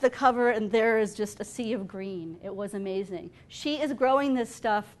whips up the cover, and there is just a sea of green. It was amazing. She is growing this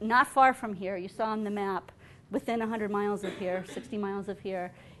stuff not far from here. You saw on the map, within 100 miles of here, 60 miles of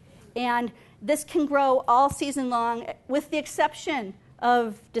here. And this can grow all season long, with the exception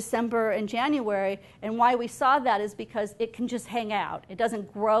of December and January. And why we saw that is because it can just hang out. It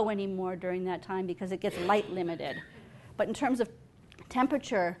doesn't grow anymore during that time because it gets light limited. But in terms of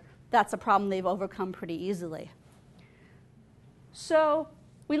temperature, that's a problem they've overcome pretty easily. So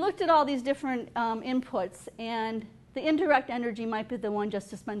we looked at all these different inputs, and the indirect energy might be the one just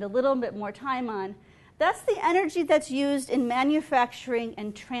to spend a little bit more time on. That's the energy that's used in manufacturing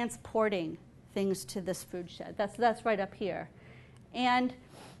and transporting things to this food shed. That's right up here. And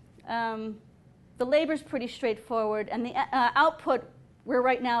the labor's pretty straightforward, and the output, we're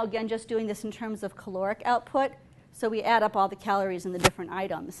right now, again, just doing this in terms of caloric output. So we add up all the calories in the different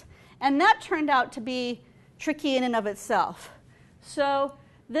items. And that turned out to be tricky in and of itself. So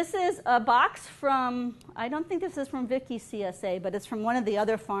this is a box from, I don't think this is from Vicky's CSA, but it's from one of the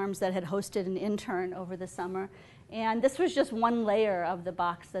other farms that had hosted an intern over the summer. And this was just one layer of the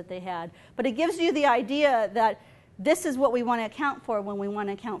box that they had. But it gives you the idea that this is what we want to account for when we want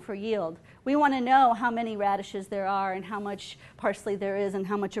to account for yield. We want to know how many radishes there are and how much parsley there is and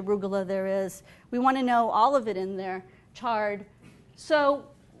how much arugula there is. We want to know all of it in there, chard. So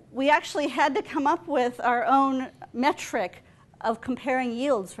we actually had to come up with our own metric of comparing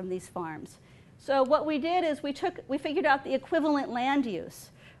yields from these farms. So what we did is we figured out the equivalent land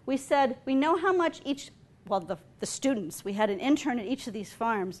use. We said we know how much the students, we had an intern at each of these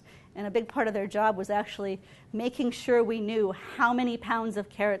farms, and a big part of their job was actually making sure we knew how many pounds of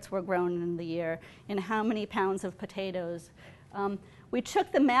carrots were grown in the year and how many pounds of potatoes. We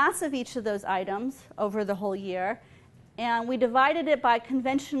took the mass of each of those items over the whole year, and we divided it by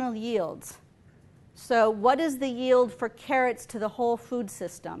conventional yields. So what is the yield for carrots to the whole food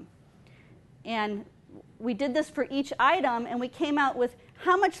system? And we did this for each item, and we came out with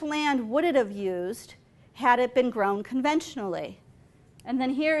how much land would it have used had it been grown conventionally. And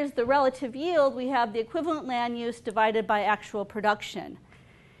then here is the relative yield. We have the equivalent land use divided by actual production.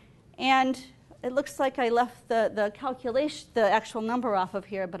 And it looks like I left the calculation, the actual number off of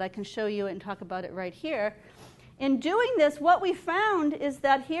here, but I can show you it and talk about it right here. In doing this, what we found is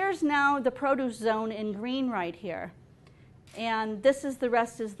that here's now the produce zone in green right here. And this is the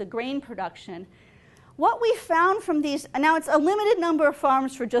rest is the grain production. What we found from these, now it's a limited number of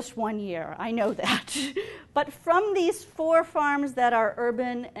farms for just 1 year, I know that. But from these 4 farms that are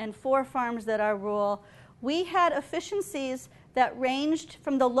urban and 4 farms that are rural, we had efficiencies that ranged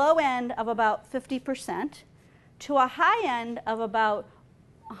from the low end of about 50% to a high end of about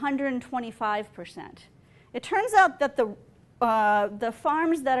 125%. It turns out that the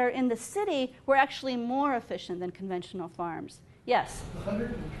farms that are in the city were actually more efficient than conventional farms. Yes?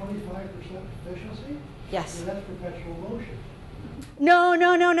 125% efficiency? Yes. And that's perpetual motion.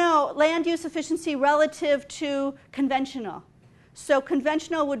 No. Land use efficiency relative to conventional. So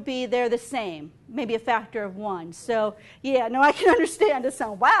conventional would be they're the same, maybe a factor of 1. So yeah, no, I can understand it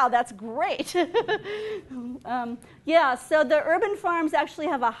sound, wow, that's great. Yeah, so the urban farms actually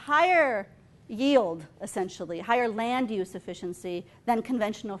have a higher yield, essentially, higher land use efficiency than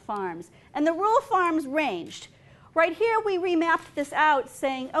conventional farms. And the rural farms ranged. Right here, we remapped this out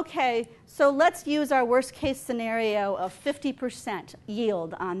saying, okay, so let's use our worst case scenario of 50%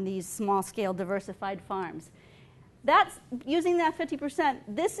 yield on these small-scale diversified farms. That's, using that 50%,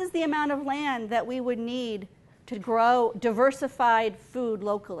 this is the amount of land that we would need to grow diversified food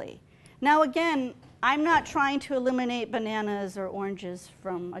locally. Now again, I'm not trying to eliminate bananas or oranges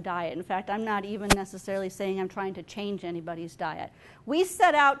from a diet. In fact, I'm not even necessarily saying I'm trying to change anybody's diet. We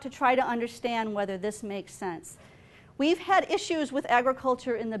set out to try to understand whether this makes sense. We've had issues with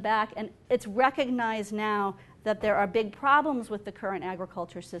agriculture in the back, and it's recognized now that there are big problems with the current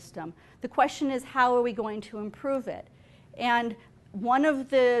agriculture system. The question is, how are we going to improve it? And one of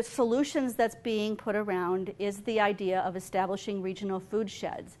the solutions that's being put around is the idea of establishing regional food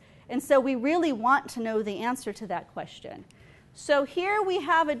sheds. And so we really want to know the answer to that question. So here we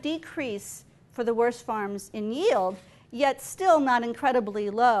have a decrease for the worst farms in yield, yet still not incredibly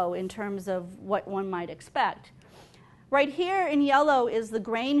low in terms of what one might expect. Right here in yellow is the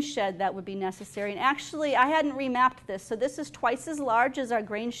grain shed that would be necessary. And actually, I hadn't remapped this, so this is twice as large as our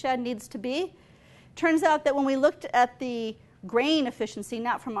grain shed needs to be. Turns out that when we looked at the grain efficiency,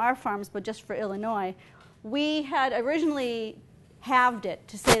 not from our farms, but just for Illinois, we had originally halved it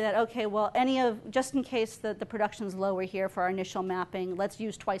to say that, okay, well, just in case the production's lower here for our initial mapping, let's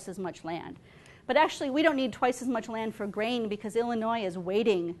use twice as much land. But actually, we don't need twice as much land for grain because Illinois is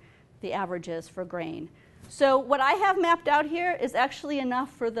weighting the averages for grain. So what I have mapped out here is actually enough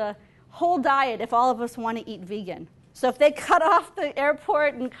for the whole diet if all of us want to eat vegan. So if they cut off the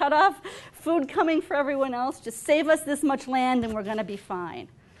airport and cut off food coming for everyone else, just save us this much land and we're going to be fine.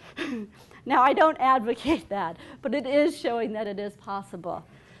 Now, I don't advocate that, but it is showing that it is possible.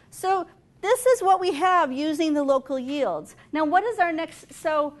 So this is what we have using the local yields. Now, what is our next?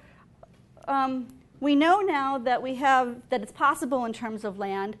 We know now that that it's possible in terms of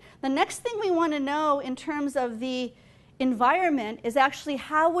land. The next thing we want to know in terms of the environment is actually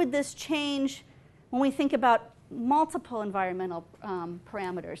how would this change when we think about multiple environmental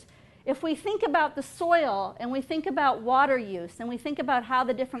parameters. If we think about the soil and we think about water use and we think about how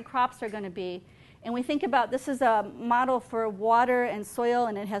the different crops are going to be, and we think about this is a model for water and soil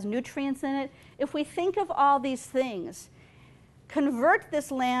and it has nutrients in it, if we think of all these things, convert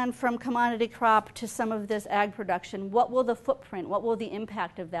this land from commodity crop to some of this ag production, what will the footprint, what will the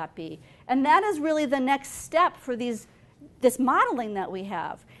impact of that be? And that is really the next step for this modeling that we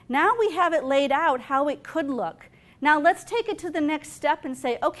have. Now we have it laid out how it could look. Now let's take it to the next step and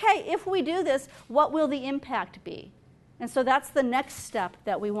say, okay, if we do this, what will the impact be? And so that's the next step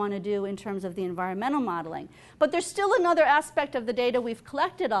that we want to do in terms of the environmental modeling. But there's still another aspect of the data we've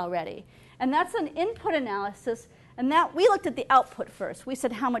collected already, and that's an input analysis. And that we looked at the output first. We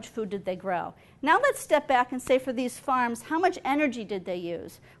said, how much food did they grow? Now let's step back and say for these farms, how much energy did they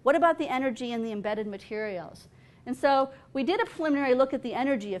use? What about the energy in the embedded materials? And so we did a preliminary look at the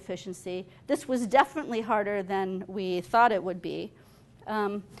energy efficiency. This was definitely harder than we thought it would be.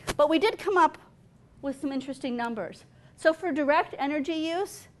 But we did come up with some interesting numbers. So for direct energy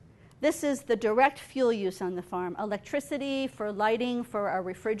use, this is the direct fuel use on the farm. Electricity for lighting for our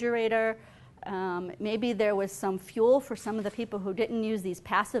refrigerator. Maybe there was some fuel for some of the people who didn't use these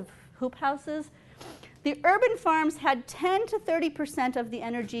passive hoop houses. The urban farms had 10 to 30% of the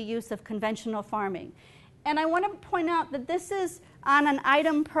energy use of conventional farming. And I want to point out that this is on an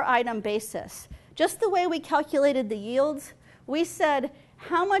item per item basis. Just the way we calculated the yields, we said,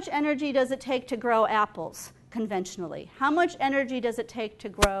 how much energy does it take to grow apples conventionally? How much energy does it take to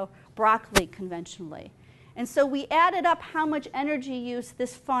grow broccoli conventionally? And so we added up how much energy use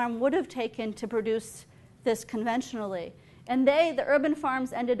this farm would have taken to produce this conventionally. And the urban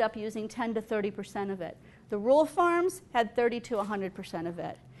farms, ended up using 10 to 30% of it. The rural farms had 30 to 100% of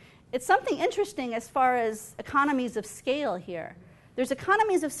it. It's something interesting as far as economies of scale here. There's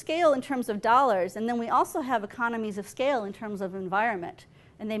economies of scale in terms of dollars, and then we also have economies of scale in terms of environment.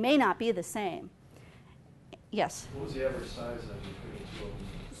 And they may not be the same. Yes? What was the average size between the two of them?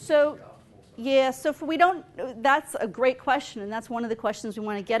 So, yeah, so that's a great question, and that's one of the questions we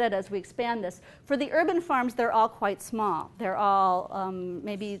want to get at as we expand this. For the urban farms, they're all quite small. They're all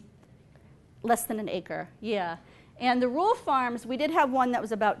maybe less than an acre, yeah. And the rural farms, we did have one that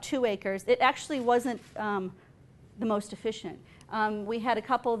was about 2 acres. It actually wasn't the most efficient. We had a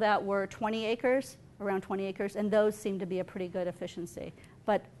couple that were 20 acres, around 20 acres, and those seemed to be a pretty good efficiency.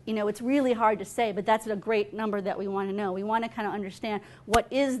 But it's really hard to say, but that's a great number that we want to know. We want to kind of understand what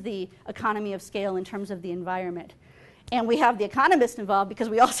is the economy of scale in terms of the environment. And we have the economist involved because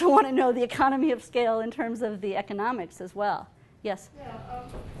we also want to know the economy of scale in terms of the economics as well. Yes? Yeah,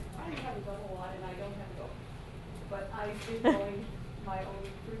 I haven't done a lot and I don't have to go, but I've been growing my own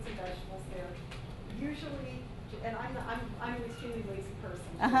fruits and vegetables there. Usually, and I'm an extremely lazy person,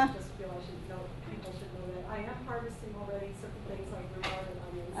 so I just feel people should know that. I am harvesting already certain things like rhubarb and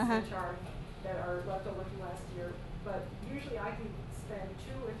onions, which are that are left over from last year. But usually I can spend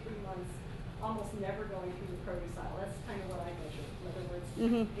 2 or 3 months almost never going through the produce aisle. That's kind of what I measure. In other words,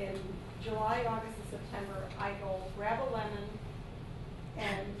 in July, August, and September, I go grab a lemon,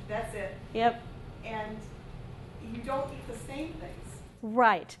 and that's it. Yep. And you don't eat the same things.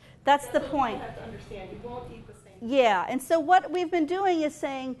 Right. That's the point. You have to understand. You won't eat the same. Yeah. And so what we've been doing is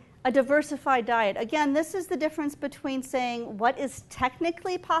saying a diversified diet. Again, this is the difference between saying what is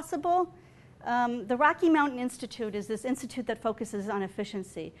technically possible. The Rocky Mountain Institute is this institute that focuses on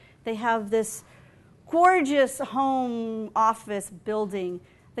efficiency. They have this gorgeous home office building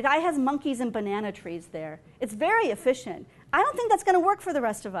The guy has monkeys and banana trees there. It's very efficient. I don't think that's going to work for the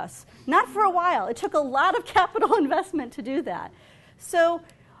rest of us. Not for a while. It took a lot of capital investment to do that. So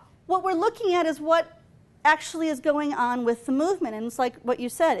what we're looking at is what actually is going on with the movement. And it's like what you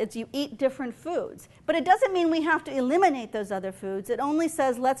said, it's you eat different foods. But it doesn't mean we have to eliminate those other foods. It only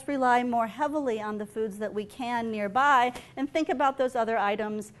says let's rely more heavily on the foods that we can nearby and think about those other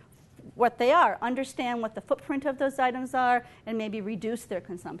items, what they are. Understand what the footprint of those items are and maybe reduce their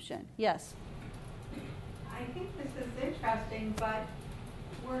consumption. Yes? I think this is interesting, but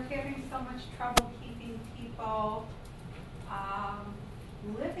we're having so much trouble keeping people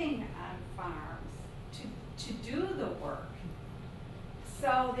living on farms to do the work,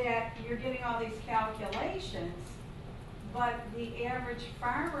 so that you're getting all these calculations, but the average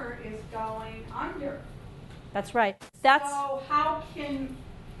farmer is going under. That's right. So how can,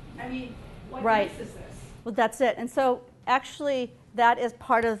 I mean, what right. use is this? Well, that's it. And so actually that is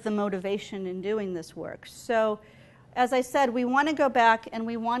part of the motivation in doing this work. So as I said, we want to go back and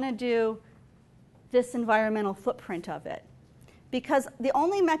we want to do this environmental footprint of it. Because the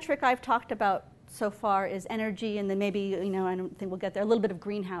only metric I've talked about so far is energy, and then maybe, I don't think we'll get there, a little bit of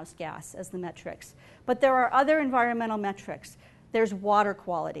greenhouse gas as the metrics. But there are other environmental metrics. There's water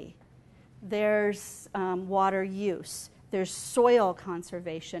quality. There's water use. There's soil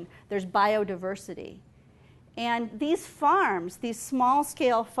conservation. There's biodiversity. And these farms, these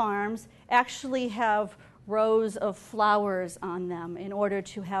small-scale farms, actually have rows of flowers on them in order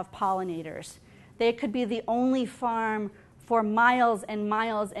to have pollinators. They could be the only farm for miles and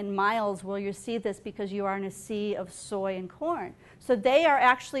miles and miles where you see this because you are in a sea of soy and corn. So they are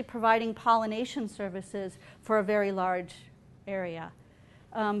actually providing pollination services for a very large area.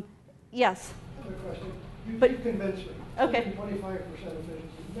 Yes? I have a question. You convinced me. Okay. 25% efficiency,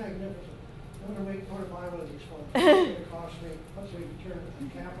 magnificent. I'm going to buy one of these farms. It's going to cost me, let's say, return on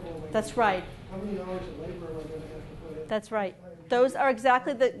capital. That's right. How many hours of labor am I going to have to put in? That's right. Those are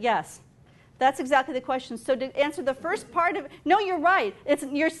exactly the, yes. That's exactly the question. So to answer the first part of it, no, you're right.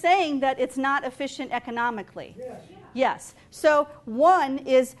 You're saying that it's not efficient economically. Yes. Yes. So one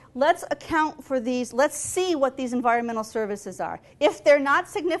is let's account for these, let's see what these environmental services are. If they're not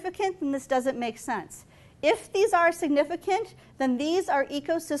significant, then this doesn't make sense. If these are significant, then these are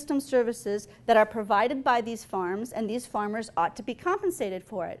ecosystem services that are provided by these farms, and these farmers ought to be compensated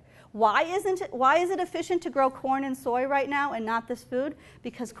for it. Why is it efficient to grow corn and soy right now and not this food?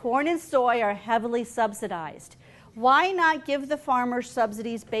 Because corn and soy are heavily subsidized. Why not give the farmers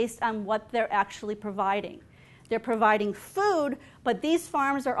subsidies based on what they're actually providing? They're providing food, but these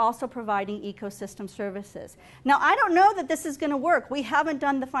farms are also providing ecosystem services. Now, I don't know that this is going to work. We haven't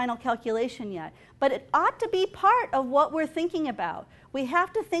done the final calculation yet, but it ought to be part of what we're thinking about. We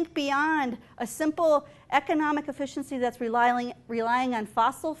have to think beyond a simple economic efficiency that's relying on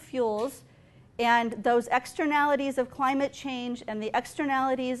fossil fuels, and those externalities of climate change and the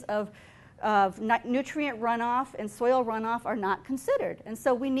externalities of nutrient runoff and soil runoff are not considered. And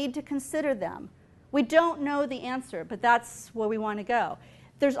so we need to consider them. We don't know the answer, but that's where we want to go.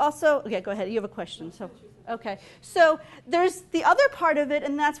 There's also, okay, go ahead, you have a question. Okay, so there's the other part of it,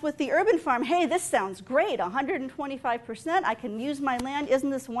 and that's with the urban farm. Hey, this sounds great, 125%, I can use my land, isn't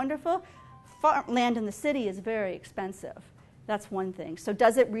this wonderful? Land in the city is very expensive. That's one thing. So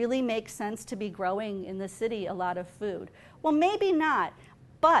does it really make sense to be growing in the city a lot of food? Well, maybe not,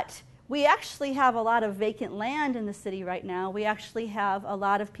 but we actually have a lot of vacant land in the city right now. We actually have a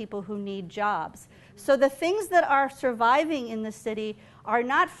lot of people who need jobs. So the things that are surviving in the city are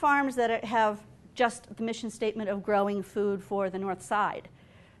not farms that have just the mission statement of growing food for the North Side.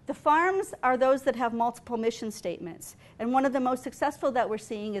 The farms are those that have multiple mission statements. And one of the most successful that we're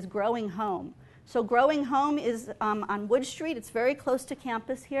seeing is Growing Home. So Growing Home is on Wood Street. It's very close to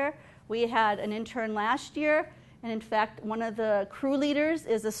campus here. We had an intern last year. And in fact, one of the crew leaders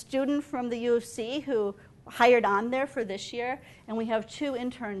is a student from the U of C who hired on there for this year. And we have 2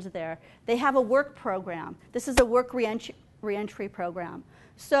 interns there. They have a work program. This is a work reentry program.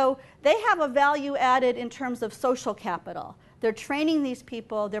 So they have a value added in terms of social capital. They're training these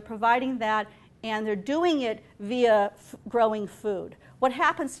people, they're providing that, and they're doing it via growing food. What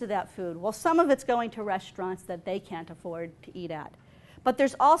happens to that food? Well, some of it's going to restaurants that they can't afford to eat at. But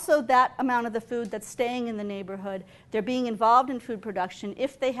there's also that amount of the food that's staying in the neighborhood. They're being involved in food production.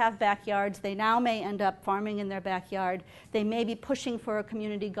 If they have backyards, they now may end up farming in their backyard. They may be pushing for a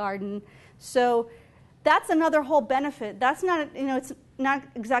community garden. So that's another whole benefit. That's not, it's not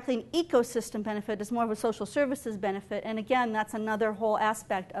exactly an ecosystem benefit. It's more of a social services benefit. And again, that's another whole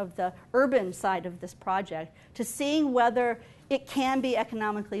aspect of the urban side of this project, to seeing whether it can be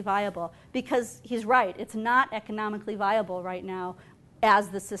economically viable. Because he's right, it's not economically viable right now as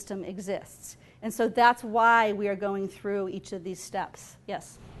the system exists. And so that's why we are going through each of these steps.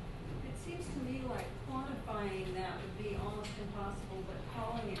 Yes? It seems to me like quantifying that would be almost impossible, but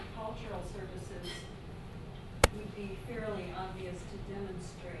calling it cultural services would be fairly obvious to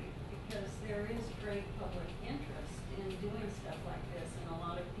demonstrate, because there is great public interest in doing stuff like this, and a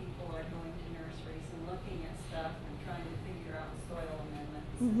lot of people are going to nurseries and looking at stuff and trying to figure out soil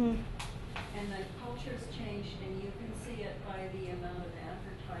amendments. Mm-hmm. And the culture's changed, and you can see it by the amount of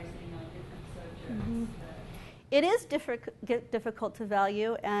advertising on different subjects. Mm-hmm. It is difficult to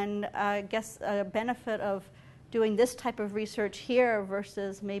value, and I guess a benefit of doing this type of research here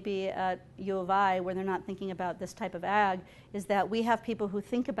versus maybe at U of I, where they're not thinking about this type of ag, is that we have people who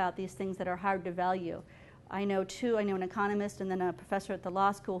think about these things that are hard to value. I know an economist and then a professor at the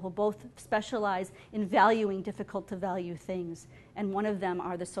law school who both specialize in valuing difficult to value things. And one of them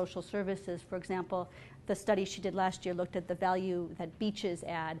are the social services. For example, the study she did last year looked at the value that beaches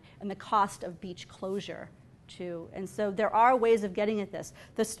add and the cost of beach closure too. And so there are ways of getting at this.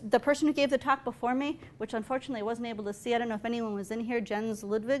 The person who gave the talk before me, which unfortunately I wasn't able to see, I don't know if anyone was in here, Jens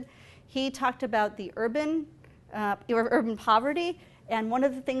Ludwig, he talked about the urban poverty, and one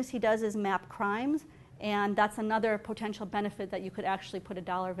of the things he does is map crimes. And that's another potential benefit that you could actually put a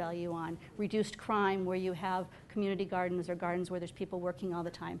dollar value on. Reduced crime where you have community gardens or gardens where there's people working all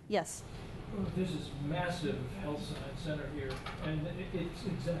the time. Yes? There's this massive health science center here, and it's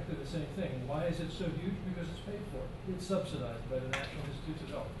exactly the same thing. Why is it so huge? Because it's paid for. It's subsidized by the National Institutes of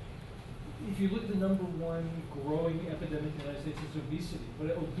Health. If you look at the number one growing epidemic in the United States, it's obesity.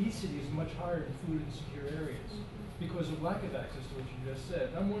 But obesity is much higher in food insecure areas because of lack of access to what you just said.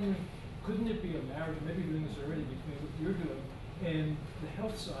 And I'm wondering, couldn't it be a marriage, maybe you're doing this already, between what you're doing and the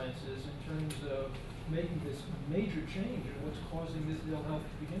health sciences in terms of making this major change in what's causing this ill health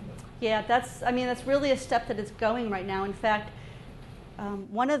to begin with? Yeah, that's really a step that it's going right now. In fact,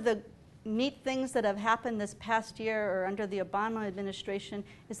 one of the neat things that have happened this past year or under the Obama administration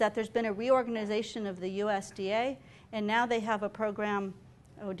is that there's been a reorganization of the USDA, and now they have a program,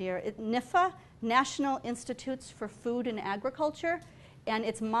 NIFA, National Institutes for Food and Agriculture. And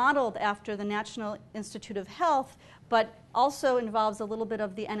it's modeled after the National Institute of Health, but also involves a little bit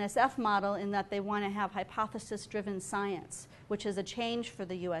of the NSF model in that they want to have hypothesis-driven science, which is a change for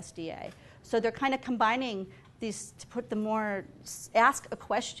the USDA. So they're kind of combining these to put the more, ask a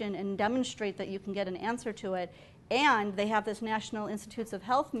question and demonstrate that you can get an answer to it. And they have this National Institutes of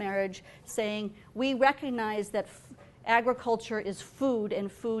Health marriage saying, we recognize that agriculture is food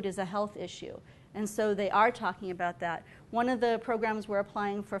and food is a health issue. And so they are talking about that. One of the programs we're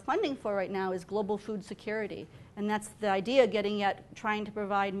applying for funding for right now is global food security. And that's the idea, getting at trying to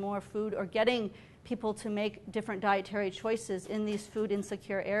provide more food or getting people to make different dietary choices in these food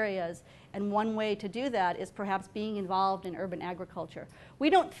insecure areas. And one way to do that is perhaps being involved in urban agriculture. We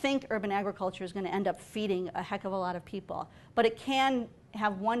don't think urban agriculture is going to end up feeding a heck of a lot of people, but it can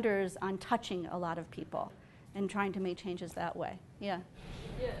have wonders on touching a lot of people and trying to make changes that way. Yeah.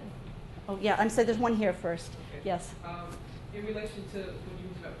 Yeah. Oh, yeah, and so there's one here first. Okay. Yes. In relation to when you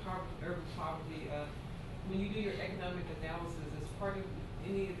talk about urban poverty, when you do your economic analysis, is part of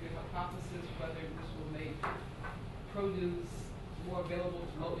any of your hypothesis whether this will make produce more available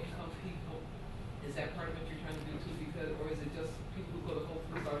to low-income people? Is that part of what you're trying to do too? Because, or is it just people who go to Whole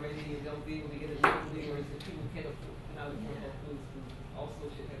Foods already and they'll be able to get it locally, or is it people who can't afford Whole Foods who also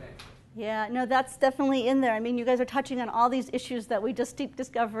should have access? Yeah, no, that's definitely in there. I mean, you guys are touching on all these issues that we just keep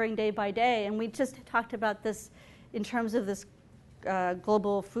discovering day by day, and we just talked about this in terms of this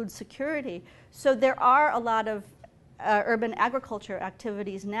global food security. So there are a lot of urban agriculture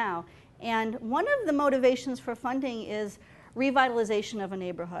activities now, and one of the motivations for funding is revitalization of a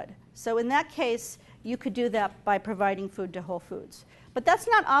neighborhood. So in that case, you could do that by providing food to Whole Foods. But that's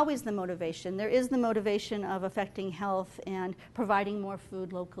not always the motivation. There is the motivation of affecting health and providing more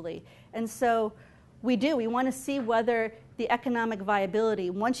food locally. And so we want to see whether the economic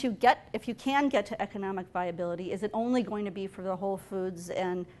viability, if you can get to economic viability, is it only going to be for the Whole Foods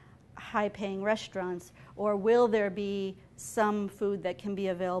and high-paying restaurants, or will there be some food that can be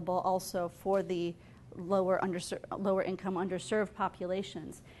available also for the lower income, underserved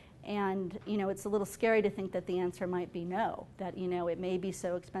populations? And, it's a little scary to think that the answer might be no, that, it may be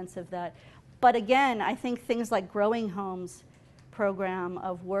so expensive that. But again, I think things like Growing Homes program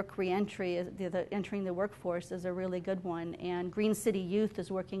of work reentry, entering the workforce, is a really good one. And Green City Youth is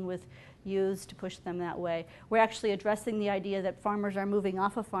working with youths to push them that way. We're actually addressing the idea that farmers are moving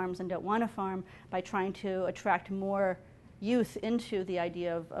off of farms and don't want to farm by trying to attract more youth into the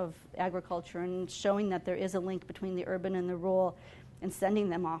idea of agriculture and showing that there is a link between the urban and the rural, and sending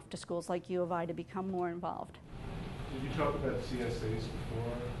them off to schools like U of I to become more involved. Did you talk about CSAs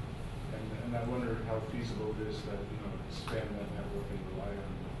before? And I wonder how feasible it is that, expand that network and rely on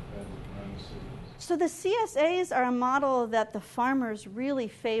that around the city. So the CSAs are a model that the farmers really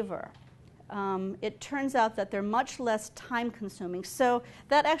favor. It turns out that they're much less time consuming. So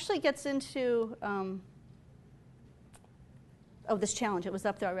that actually gets into this challenge. It was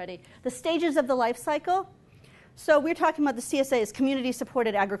up there already. The stages of the life cycle. So we're talking about the CSAs, community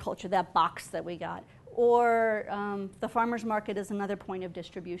supported agriculture, that box that we got. Or the farmers market is another point of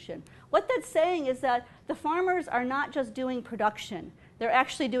distribution. What that's saying is that the farmers are not just doing production. They're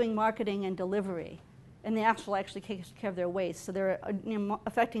actually doing marketing and delivery. And they actually take care of their waste. So they're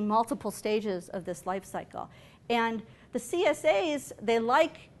affecting multiple stages of this life cycle. And the CSAs, they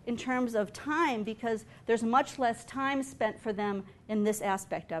like in terms of time because there's much less time spent for them in this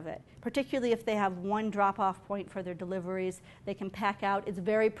aspect of it. Particularly if they have one drop-off point for their deliveries, they can pack out. It's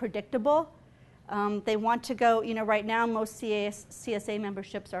very predictable. They want to go, right now most CSA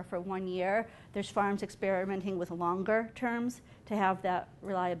memberships are for 1 year. There's farms experimenting with longer terms to have that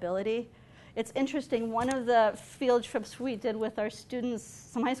reliability. It's interesting, one of the field trips we did with our students,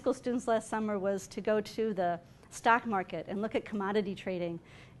 some high school students last summer, was to go to the stock market and look at commodity trading.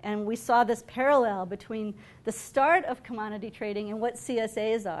 And we saw this parallel between the start of commodity trading and what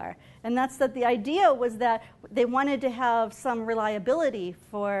CSAs are. And that's that the idea was that they wanted to have some reliability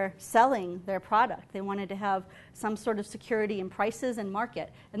for selling their product. They wanted to have some sort of security in prices and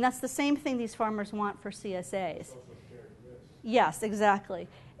market. And that's the same thing these farmers want for CSAs. Yes, exactly.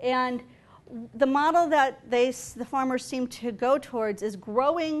 And the model that the farmers seem to go towards is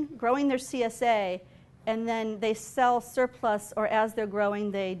growing their CSA, and then they sell surplus, or as they're growing,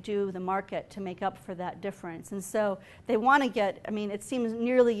 they do the market to make up for that difference. And so they want to get, it seems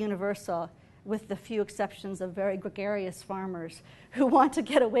nearly universal, with the few exceptions of very gregarious farmers who want to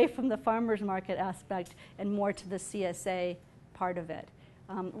get away from the farmers market aspect and more to the CSA part of it.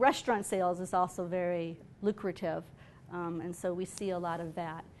 Restaurant sales is also very lucrative, and so we see a lot of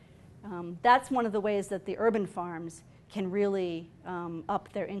that. That's one of the ways that the urban farms can really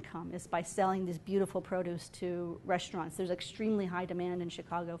up their income, is by selling this beautiful produce to restaurants. There's extremely high demand in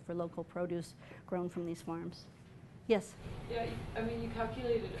Chicago for local produce grown from these farms. Yes? Yeah, you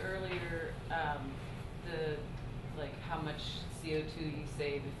calculated earlier how much CO2 you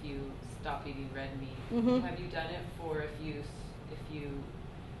save if you stop eating red meat. Mm-hmm. Have you done it for if you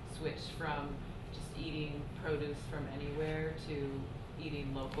switch from just eating produce from anywhere to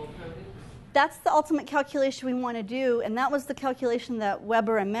eating local produce? That's the ultimate calculation we want to do, and that was the calculation that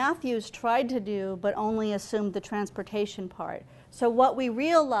Weber and Matthews tried to do, but only assumed the transportation part. So what we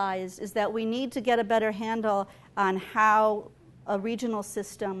realized is that we need to get a better handle on how a regional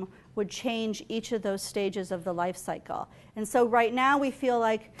system would change each of those stages of the life cycle. And so right now we feel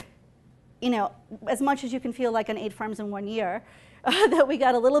like, as much as you can feel like on 8 farms in 1 year, that we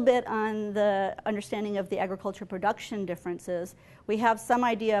got a little bit on the understanding of the agriculture production differences. We have some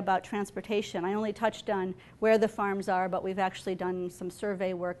idea about transportation. I only touched on where the farms are, but we've actually done some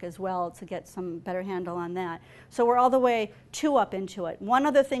survey work as well to get some better handle on that. So we're all the way 2 up into it. One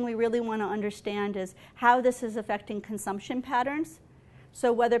other thing we really want to understand is how this is affecting consumption patterns.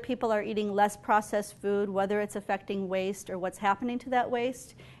 So whether people are eating less processed food, whether it's affecting waste or what's happening to that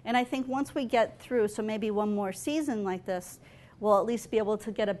waste. And I think once we get through, so maybe one more season like this, we'll at least be able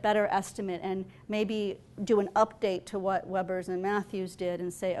to get a better estimate and maybe do an update to what Weber's and Matthews did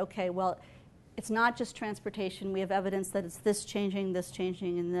and say, okay, well, it's not just transportation. We have evidence that it's this changing,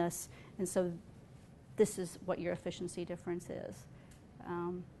 and this. And so this is what your efficiency difference is.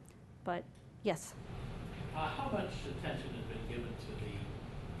 But yes? How much attention has been given to the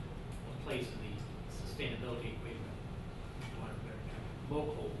place of the sustainability equation,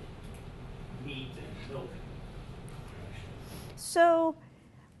 local meat and milk? So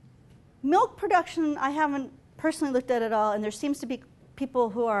milk production, I haven't personally looked at it all, and there seems to be people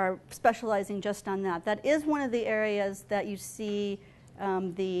who are specializing just on that. That is one of the areas that you see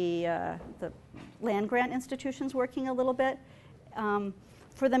the land grant institutions working a little bit.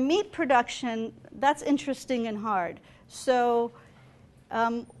 For the meat production, that's interesting and hard. So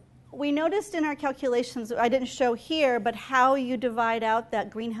we noticed in our calculations, I didn't show here, but how you divide out that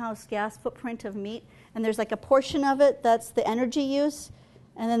greenhouse gas footprint of meat. And there's like a portion of it that's the energy use,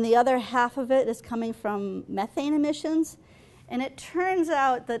 and then the other half of it is coming from methane emissions. And it turns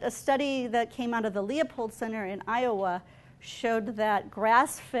out that a study that came out of the Leopold Center in Iowa showed that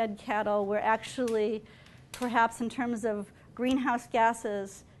grass-fed cattle were actually, perhaps in terms of greenhouse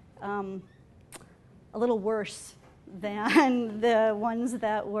gases, a little worse than the ones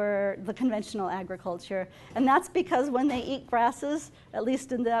that were the conventional agriculture. And that's because when they eat grasses, at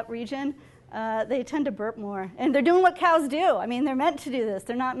least in that region, they tend to burp more. And they're doing what cows do. I mean, they're meant to do this.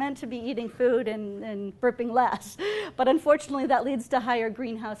 They're not meant to be eating food and burping less. But unfortunately, that leads to higher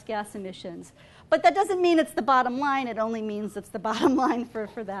greenhouse gas emissions. But that doesn't mean it's the bottom line. It only means it's the bottom line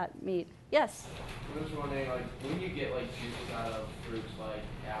for that meat. Yes? I was wondering, like, when you get, like, juices out of fruits like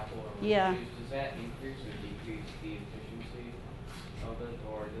apple or Yeah. juice, does that increase or decrease the efficiency of it,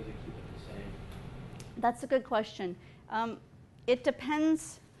 or does it keep it the same? That's a good question. It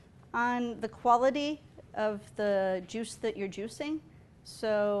depends on the quality of the juice that you're juicing.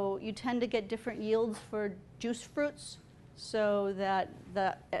 So you tend to get different yields for juice fruits, so that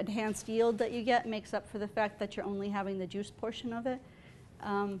the enhanced yield that you get makes up for the fact that you're only having the juice portion of it.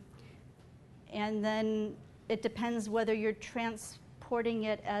 And then it depends whether you're transporting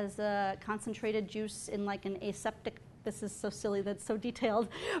it as a concentrated juice in like an aseptic, this is so silly, that's so detailed,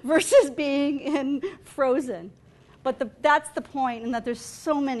 versus being in frozen. But that's the point, in that there's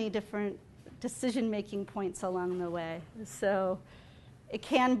so many different decision-making points along the way. So it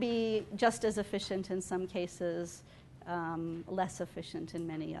can be just as efficient in some cases, less efficient in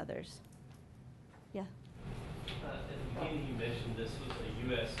many others. Yeah? At the beginning you mentioned this was a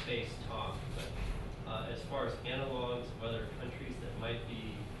U.S.-based talk, but as far as analogs of other countries that might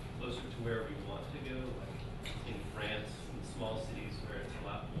be closer to where we want to go, like in France, in small cities where it's a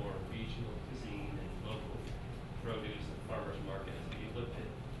lot more regional cuisine and local produce and farmers markets, have you looked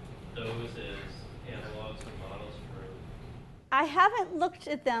at those as analogs or models for? I haven't looked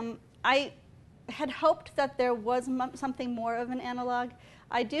at them. I had hoped that there was something more of an analog.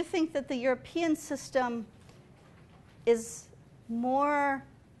 I do think that the European system is more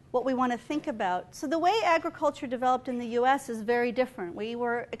what we want to think about. So the way agriculture developed in the U.S. is very different. We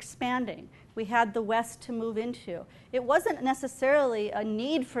were expanding. We had the West to move into. It wasn't necessarily a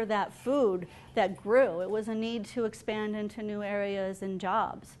need for that food that grew. It was a need to expand into new areas and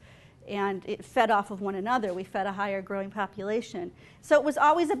jobs. And it fed off of one another. We fed a higher growing population. So it was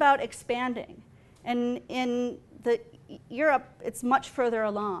always about expanding. And in Europe, it's much further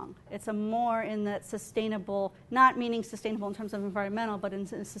along. It's a more in that sustainable, not meaning sustainable in terms of environmental, but in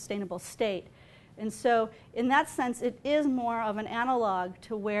a sustainable state. And so in that sense, it is more of an analog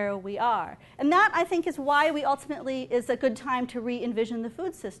to where we are. And that, I think, is why we ultimately is a good time to re-envision the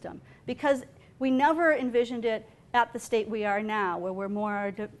food system, because we never envisioned it at the state we are now, where we're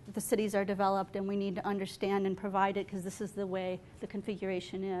more, the cities are developed and we need to understand and provide it because this is the way the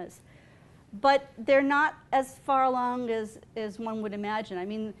configuration is. But they're not as far along as one would imagine. I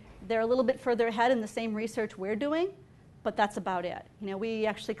mean, they're a little bit further ahead in the same research we're doing, but that's about it. You know, we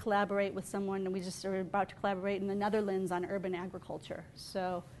actually collaborate with someone, and we just are about to collaborate in the Netherlands on urban agriculture.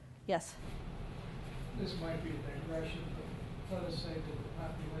 So, yes? This might be a digression, but let us say that the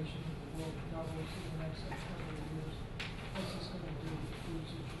population of the world doubles in the next 100 years. What's this going to do to the food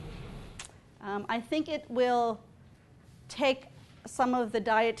situation? I think it will take some of the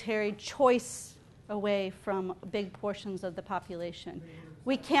dietary choice away from big portions of the population.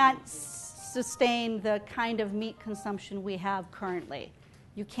 We can't sustain the kind of meat consumption we have currently.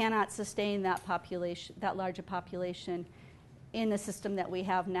 You cannot sustain that population, that larger population, in the system that we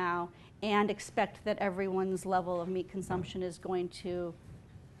have now, and expect that everyone's level of meat consumption is going to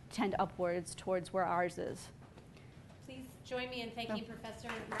tend upwards towards where ours is. Please join me in thanking Professor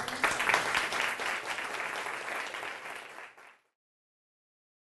Martin.